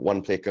people that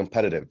want to play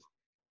competitive.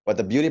 But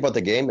the beauty about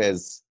the game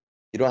is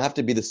you don't have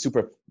to be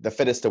the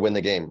fittest to win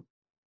the game,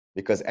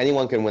 because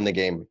anyone can win the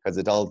game, because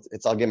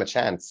it's all game of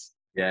chance.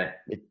 Yeah.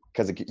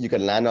 Because you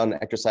can land on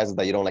exercises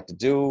that you don't like to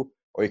do,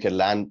 or you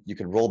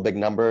can roll big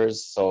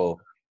numbers. So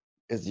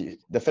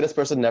the fittest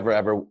person never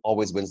ever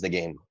always wins the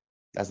game.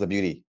 That's the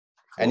beauty.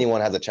 Cool.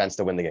 Anyone has a chance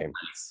to win the game.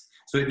 Nice.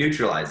 So it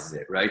neutralizes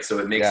it, right? So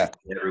it makes it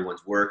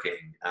everyone's working,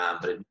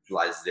 but it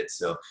neutralizes it.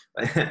 So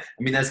I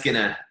mean, it's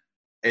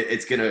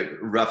gonna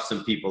rough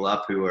some people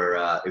up who are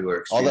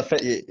extreme.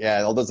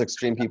 All those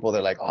extreme people.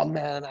 They're like, oh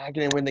man, I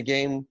didn't win the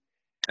game.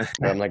 And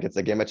I'm like, it's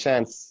a game of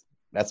chance.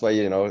 That's why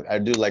I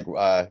do like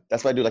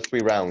that's why I do like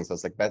 3 rounds. So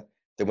it's like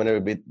the winner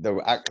would be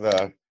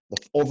the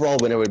overall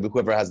winner would be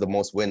whoever has the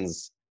most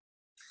wins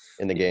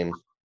in the game.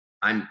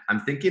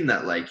 I'm thinking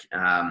that like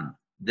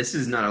this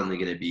is not only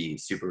going to be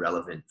super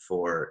relevant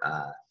for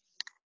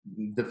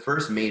the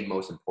first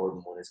most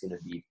important one is going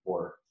to be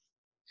for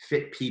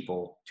fit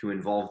people to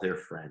involve their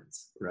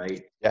friends,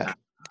 right? Yeah.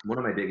 One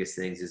of my biggest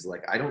things is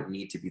like, I don't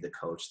need to be the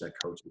coach that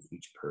coaches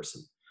each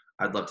person.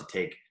 I'd love to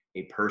take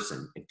a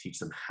person and teach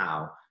them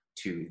how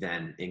to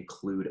then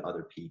include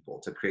other people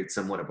to create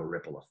somewhat of a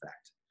ripple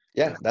effect.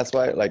 Yeah, that's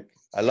why like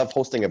I love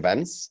hosting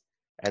events,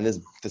 and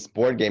this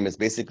board game is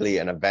basically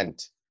an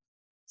event.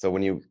 So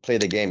when you play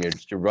the game,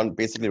 you're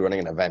basically running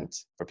an event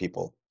for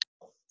people.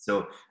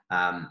 So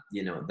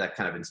that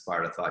kind of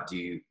inspired a thought.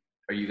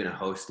 Are you going to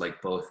host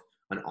like both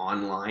an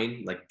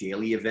online like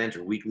daily event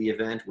or weekly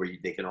event where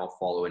they can all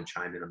follow and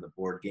chime in on the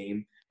board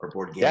game or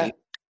board game?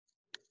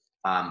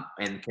 Yeah.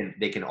 And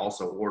they can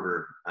also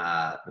order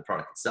the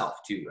product itself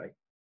too, right?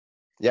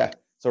 Yeah.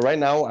 So right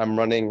now I'm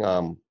running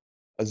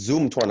a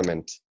Zoom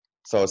tournament.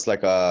 So it's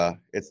like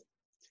it's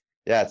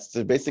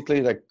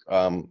basically like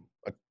a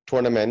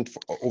tournament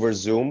over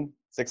Zoom,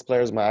 6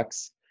 players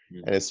max,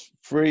 and it's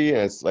free, and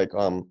it's like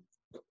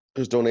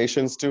there's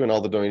donations too, and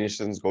all the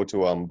donations go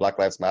to Black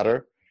Lives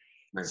Matter.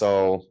 Nice.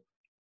 So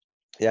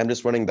yeah, I'm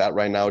just running that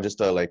right now just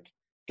to like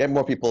get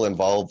more people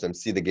involved and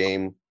see the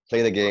game,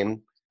 play the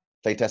game,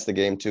 play test the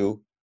game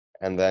too.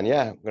 And then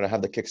I'm gonna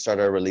have the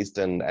Kickstarter released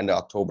in end of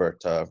October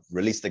to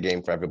release the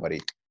game for everybody.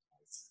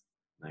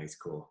 Nice,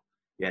 cool.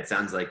 Yeah, it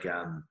sounds like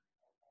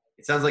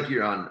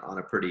you're on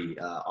a pretty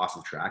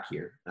awesome track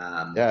here.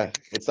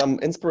 It's some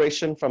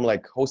inspiration from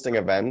like hosting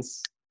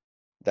events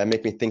that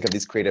make me think of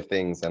these creative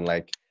things, and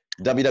like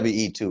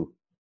WWE too,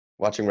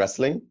 watching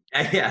wrestling.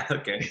 Yeah,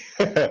 okay.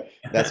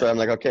 That's why I'm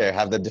like, okay, I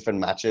have the different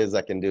matches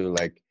I can do.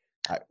 Like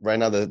right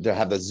now, they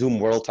have the Zoom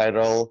World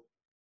Title,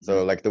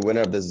 so like the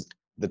winner of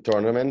the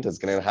tournament is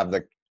gonna have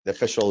the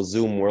official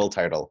Zoom World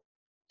Title,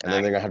 and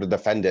then they're gonna have to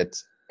defend it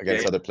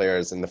against other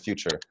players in the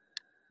future.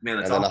 Man,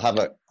 that's and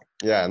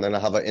then I'll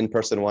have an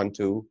in-person one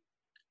too.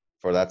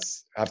 I've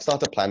still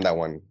to plan that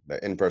one,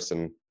 the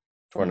in-person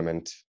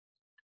tournament.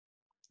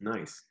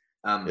 Nice.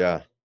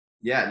 Yeah,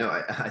 no,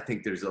 I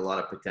think there's a lot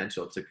of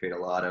potential to create a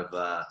lot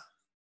of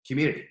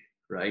community,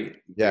 right?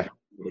 Yeah. Get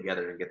people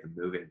together and get them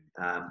moving,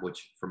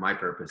 which for my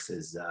purpose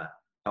is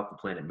help the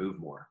planet move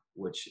more,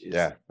 which is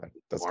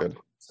that's good.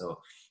 So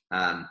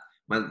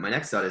my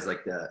next thought is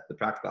like the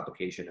practical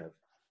application of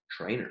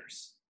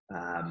trainers.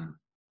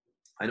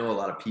 I know a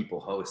lot of people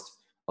host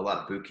a lot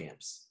of boot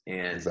camps,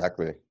 and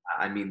exactly.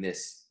 I mean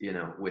this,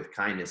 with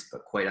kindness,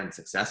 but quite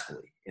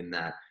unsuccessfully in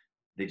that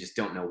they just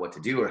don't know what to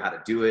do or how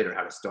to do it or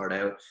how to start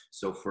out.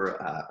 So for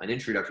an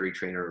introductory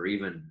trainer, or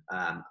even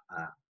a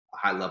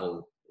high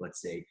level,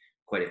 let's say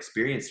quite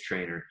experienced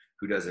trainer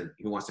who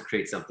wants to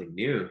create something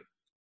new,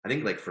 I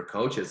think like for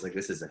coaches, like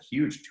this is a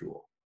huge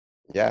tool.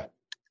 Yeah,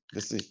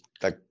 this is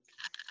like,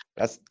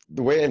 that's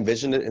the way I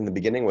envisioned it in the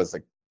beginning, was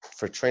like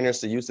for trainers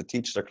to use to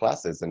teach their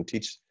classes and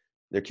teach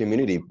their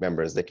community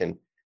members.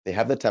 They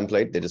have the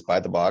template, they just buy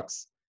the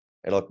box,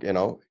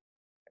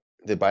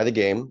 they buy the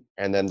game,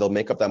 and then they'll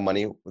make up that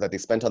money that they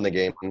spent on the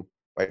game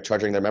by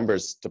charging their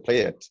members to play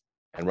it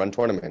and run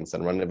tournaments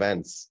and run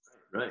events.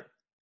 Right.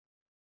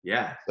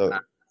 Yeah. So,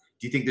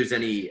 do you think there's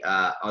any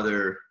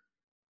other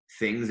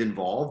things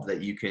involved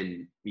that you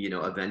can,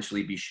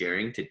 eventually be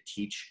sharing to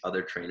teach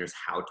other trainers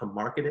how to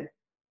market it?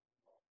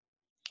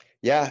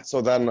 Yeah.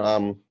 So then,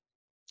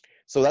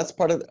 so that's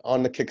part of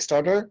on the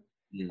Kickstarter.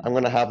 I'm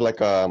gonna have like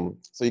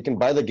so you can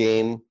buy the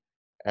game,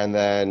 and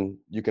then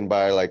you can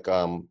buy like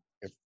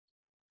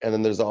and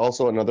then there's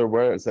also another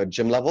where it's a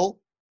gym level.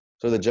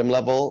 So the gym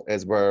level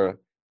is where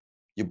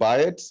you buy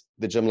it.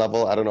 The gym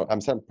level, I don't know. I'm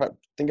trying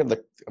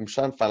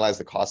to finalize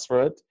the cost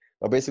for it.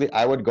 But basically,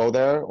 I would go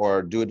there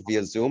or do it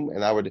via Zoom,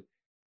 and I would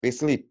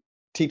basically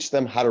teach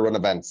them how to run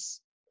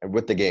events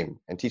with the game,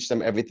 and teach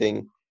them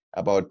everything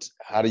about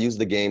how to use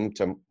the game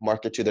to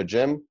market to their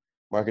gym,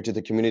 market to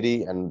the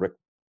community, and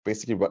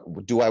basically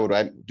do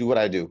what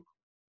I do.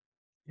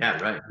 Yeah,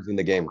 right. using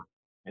the game.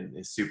 And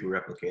it's super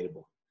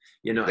replicatable.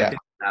 You know, I Yeah,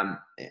 think,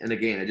 and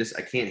again,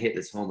 I can't hit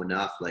this home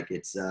enough. Like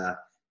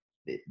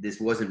this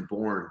wasn't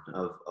born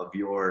of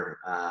your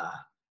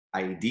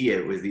idea.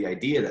 It was the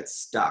idea that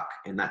stuck,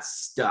 and that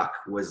stuck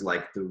was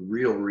like the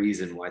real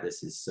reason why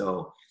this is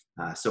so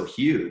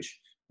huge,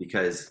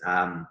 because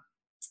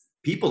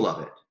people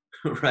love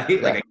it,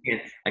 right? Like yeah,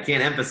 I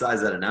can't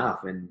emphasize that enough.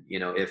 And you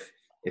know, if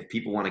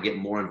people want to get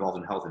more involved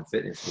in health and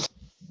fitness, which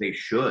they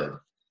should.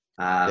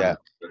 yeah.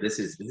 This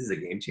is a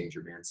game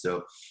changer, man.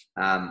 So,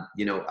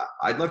 you know,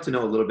 I'd love to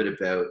know a little bit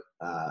about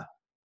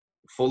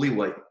fully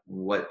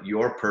what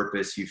your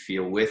purpose you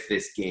feel with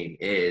this game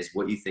is,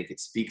 what you think it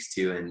speaks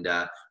to, and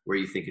where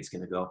you think it's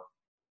going to go.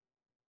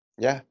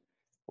 Yeah.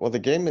 Well, the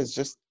game is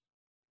just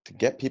to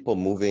get people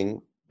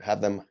moving,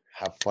 have them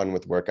have fun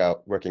with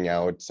working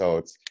out, so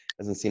it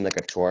doesn't seem like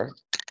a chore,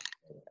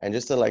 and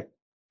just to like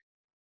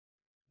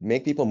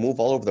make people move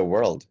all over the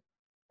world.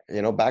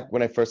 You know, back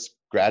when I first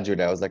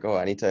graduated, I was like, oh,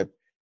 I need to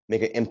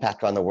make an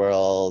impact on the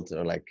world,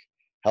 or like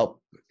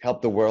help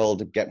the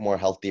world get more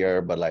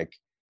healthier, but like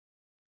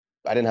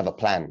I didn't have a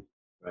plan.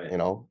 Right. You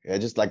know, I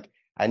just like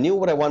I knew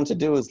what I wanted to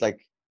do is like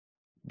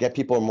get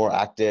people more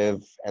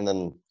active and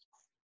then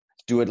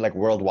do it like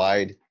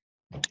worldwide.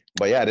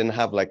 But yeah, I didn't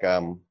have like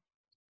I'm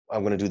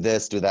gonna do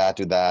this, do that,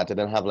 do that. I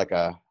didn't have like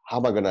a how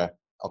am I gonna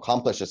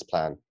accomplish this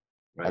plan?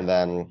 Right. And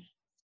then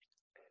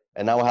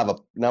and now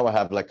I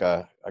have like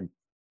a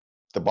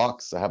the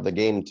box. I have the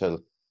game to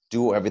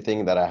do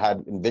everything that I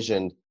had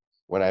envisioned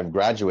when I've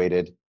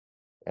graduated,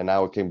 and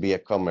now it can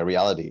become a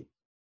reality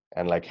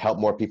and like help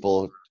more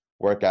people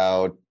work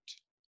out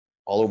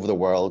all over the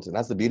world. And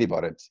that's the beauty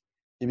about it.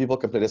 People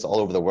can play this all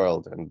over the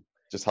world, and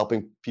just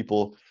helping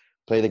people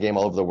play the game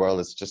all over the world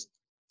is just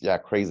yeah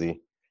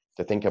crazy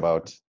to think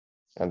about.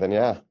 And then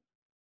yeah,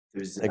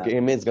 There's the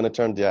game is gonna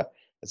turn yeah,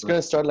 it's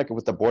gonna start like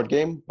with the board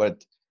game,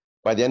 but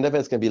by the end of it,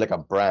 it's gonna be like a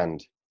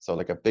brand. So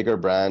like a bigger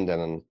brand,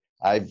 and then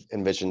I've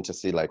envisioned to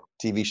see like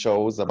TV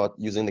shows about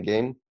using the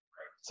game.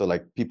 So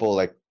like people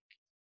like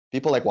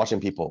watching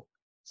people.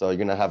 So you're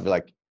gonna have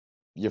like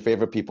your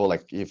favorite people,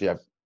 like if you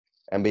have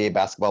NBA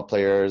basketball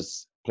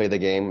players play the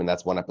game, and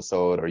that's one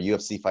episode, or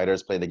UFC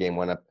fighters play the game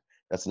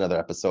that's another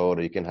episode,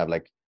 or you can have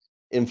like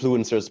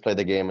influencers play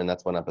the game, and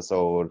that's one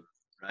episode.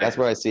 That's right.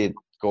 where I see it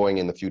going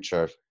in the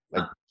future.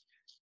 Like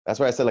that's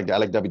why I said like I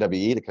like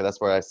WWE, because that's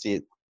where I see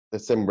it, the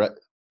same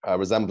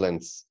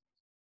resemblance.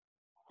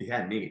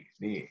 Yeah, neat.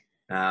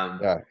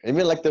 Yeah,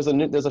 even like there's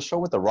a show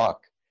with The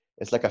Rock.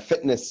 It's like a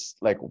fitness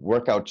like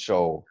workout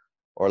show,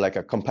 or like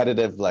a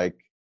competitive like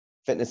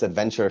fitness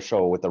adventure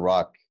show with The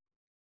Rock.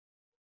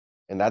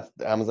 And that's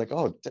I was like,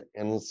 oh,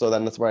 and so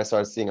then that's where I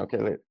started seeing,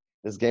 okay,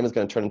 this game is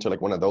going to turn into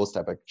like one of those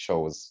type of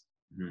shows.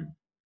 Mhm.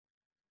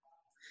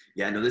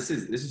 Yeah, no, this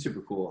is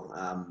super cool.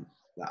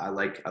 I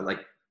like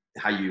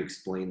how you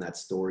explain that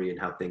story and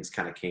how things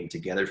kind of came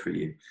together for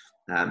you.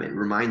 It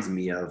reminds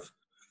me of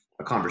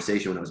a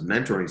conversation when I was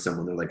mentoring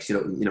someone. They're like,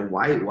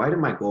 why do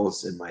my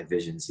goals and my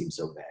vision seem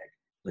so vague?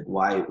 Like,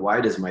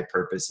 why does my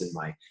purpose and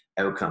my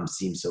outcome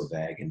seem so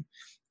vague? And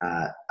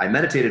I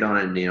meditated on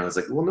it, and it's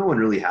like, well, no one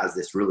really has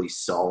this really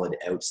solid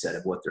outset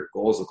of what their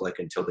goals look like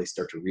until they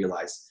start to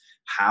realize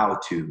how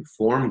to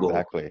form goals,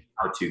 Exactly.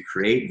 how to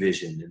create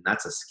vision, and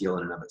that's a skill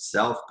in and of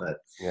itself. But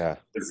Yeah.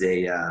 there's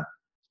a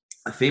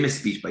famous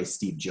speech by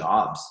Steve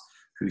Jobs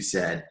who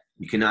said,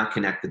 you cannot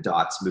connect the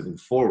dots moving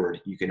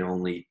forward. You can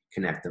only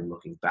connect them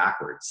looking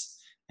backwards.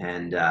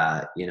 And,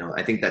 I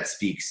think that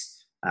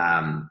speaks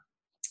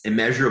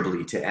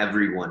immeasurably to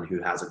everyone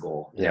who has a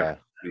goal, and Yeah.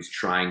 who's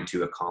trying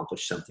to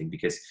accomplish something,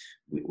 because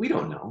we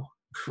don't know,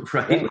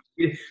 right?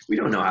 Yeah. We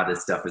don't know how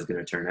this stuff is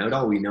going to turn out.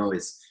 All we know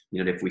is,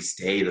 if we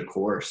stay the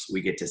course,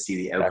 we get to see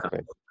the outcome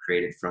Exactly.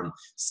 created from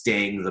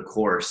staying the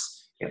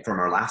course from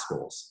our last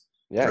goals.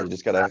 Yeah, you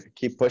just gotta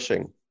keep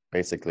pushing,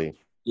 basically.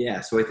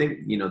 Yeah. So I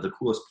think, the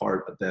coolest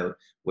part about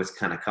what's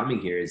kind of coming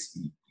here is,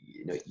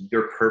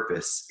 your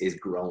purpose is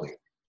growing.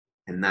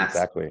 And that's a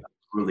Exactly.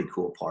 really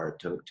cool part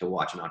to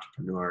watch an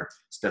entrepreneur,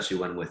 especially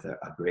one with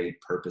a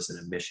great purpose and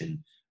a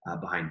mission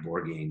behind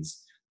board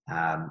games.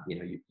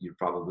 You're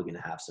probably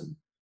going to have some,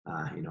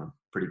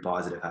 pretty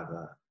positive, have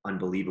a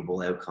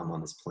unbelievable outcome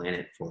on this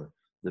planet for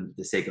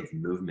the sake of the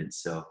movement.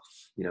 So,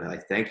 I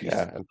thank you.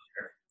 Yeah.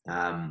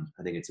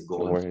 I think it's a No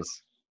goal.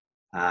 worries.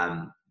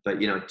 But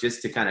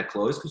just to kind of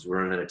close, because we're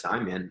running out of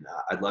time, man,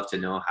 I'd love to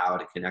know how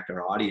to connect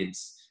our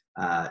audience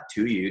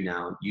to you.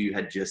 Now, you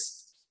had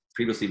just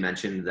previously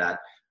mentioned that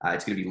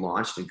it's going to be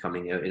launched and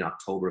coming out in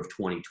October of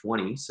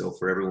 2020. So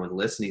for everyone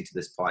listening to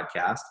this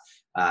podcast,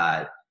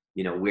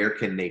 where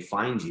can they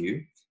find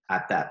you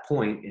at that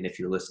point? And if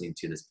you're listening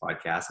to this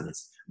podcast and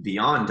it's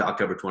beyond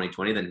October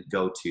 2020, then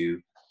go to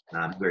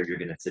where you're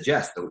going to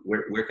suggest. So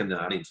where can the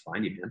audience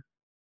find you, man?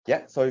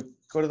 Yeah, so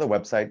go to the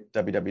website,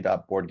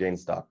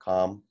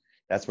 www.boardgames.com.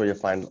 That's where you'll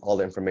find all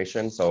the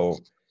information. So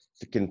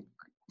you can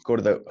go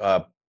to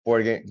the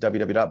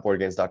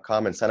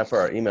www.boardgames.com and sign up for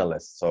our email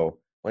list. So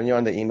when you're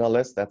on the email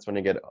list, that's when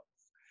you get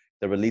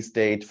the release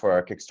date for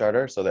our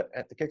Kickstarter. So the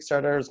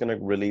Kickstarter is going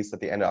to release at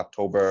the end of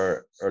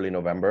October, early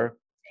November.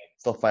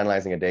 still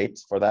finalizing a date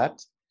for that.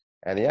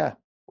 And yeah,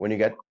 when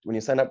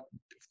you sign up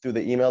through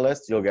the email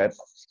list, you'll get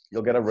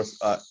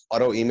a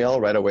auto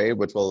email right away,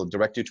 which will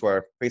direct you to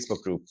our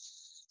Facebook group.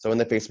 So in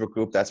the Facebook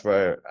group, that's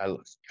where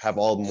I'll have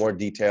all more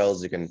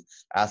details. You can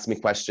ask me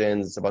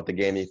questions about the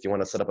game. If you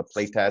want to set up a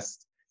play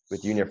test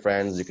with you and your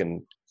friends, you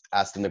can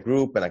ask in the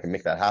group and I can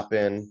make that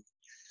happen.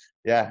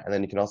 Yeah, and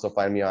then you can also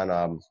find me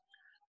on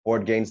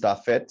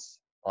boardgames.fit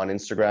on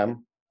Instagram.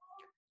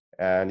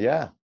 And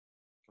yeah.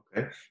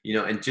 Okay.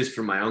 And just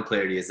for my own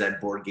clarity, is that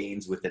board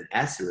games with an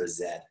S or a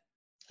Z?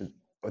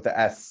 With the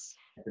S.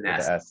 An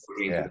S. Board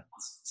games, Yeah. with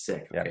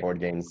Sick. Yeah, Okay. board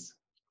games.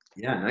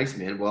 Yeah, nice,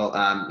 man. Well,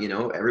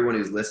 everyone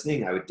who's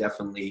listening, I would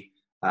definitely,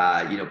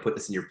 put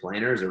this in your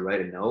planners or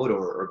write a note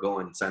or go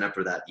and sign up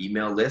for that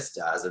email list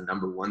as a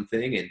number one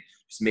thing, and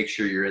just make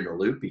sure you're in the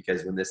loop,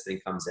 because when this thing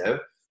comes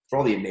out, for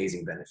all the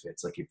amazing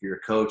benefits, like if you're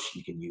a coach,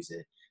 you can use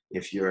it.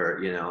 If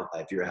you're,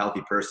 if you're a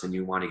healthy person,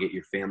 you want to get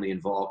your family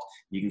involved,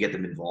 you can get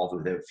them involved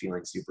without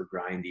feeling super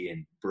grindy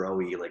and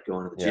broy, like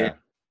going to the gym.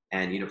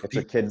 And, get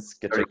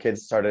your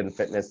kids started in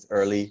fitness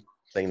early,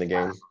 playing the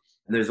game.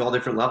 And there's all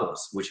different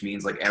levels, which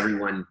means like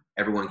everyone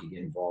can get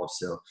involved.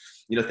 So,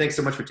 thanks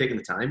so much for taking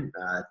the time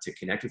to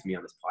connect with me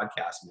on this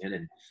podcast, man.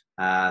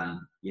 And,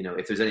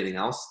 if there's anything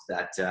else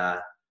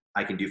that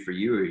I can do for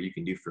you or you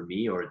can do for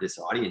me or this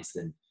audience,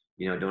 then,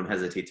 don't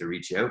hesitate to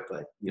reach out.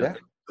 But, thank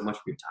you so much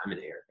for your time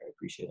today, Eric. I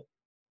appreciate it.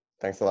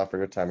 Thanks a lot for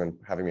your time and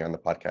having me on the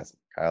podcast,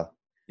 Kyle.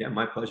 Yeah,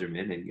 my pleasure,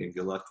 man. And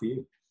good luck to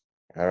you.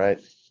 All right.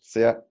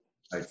 See ya.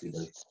 All right, see you,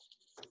 buddy.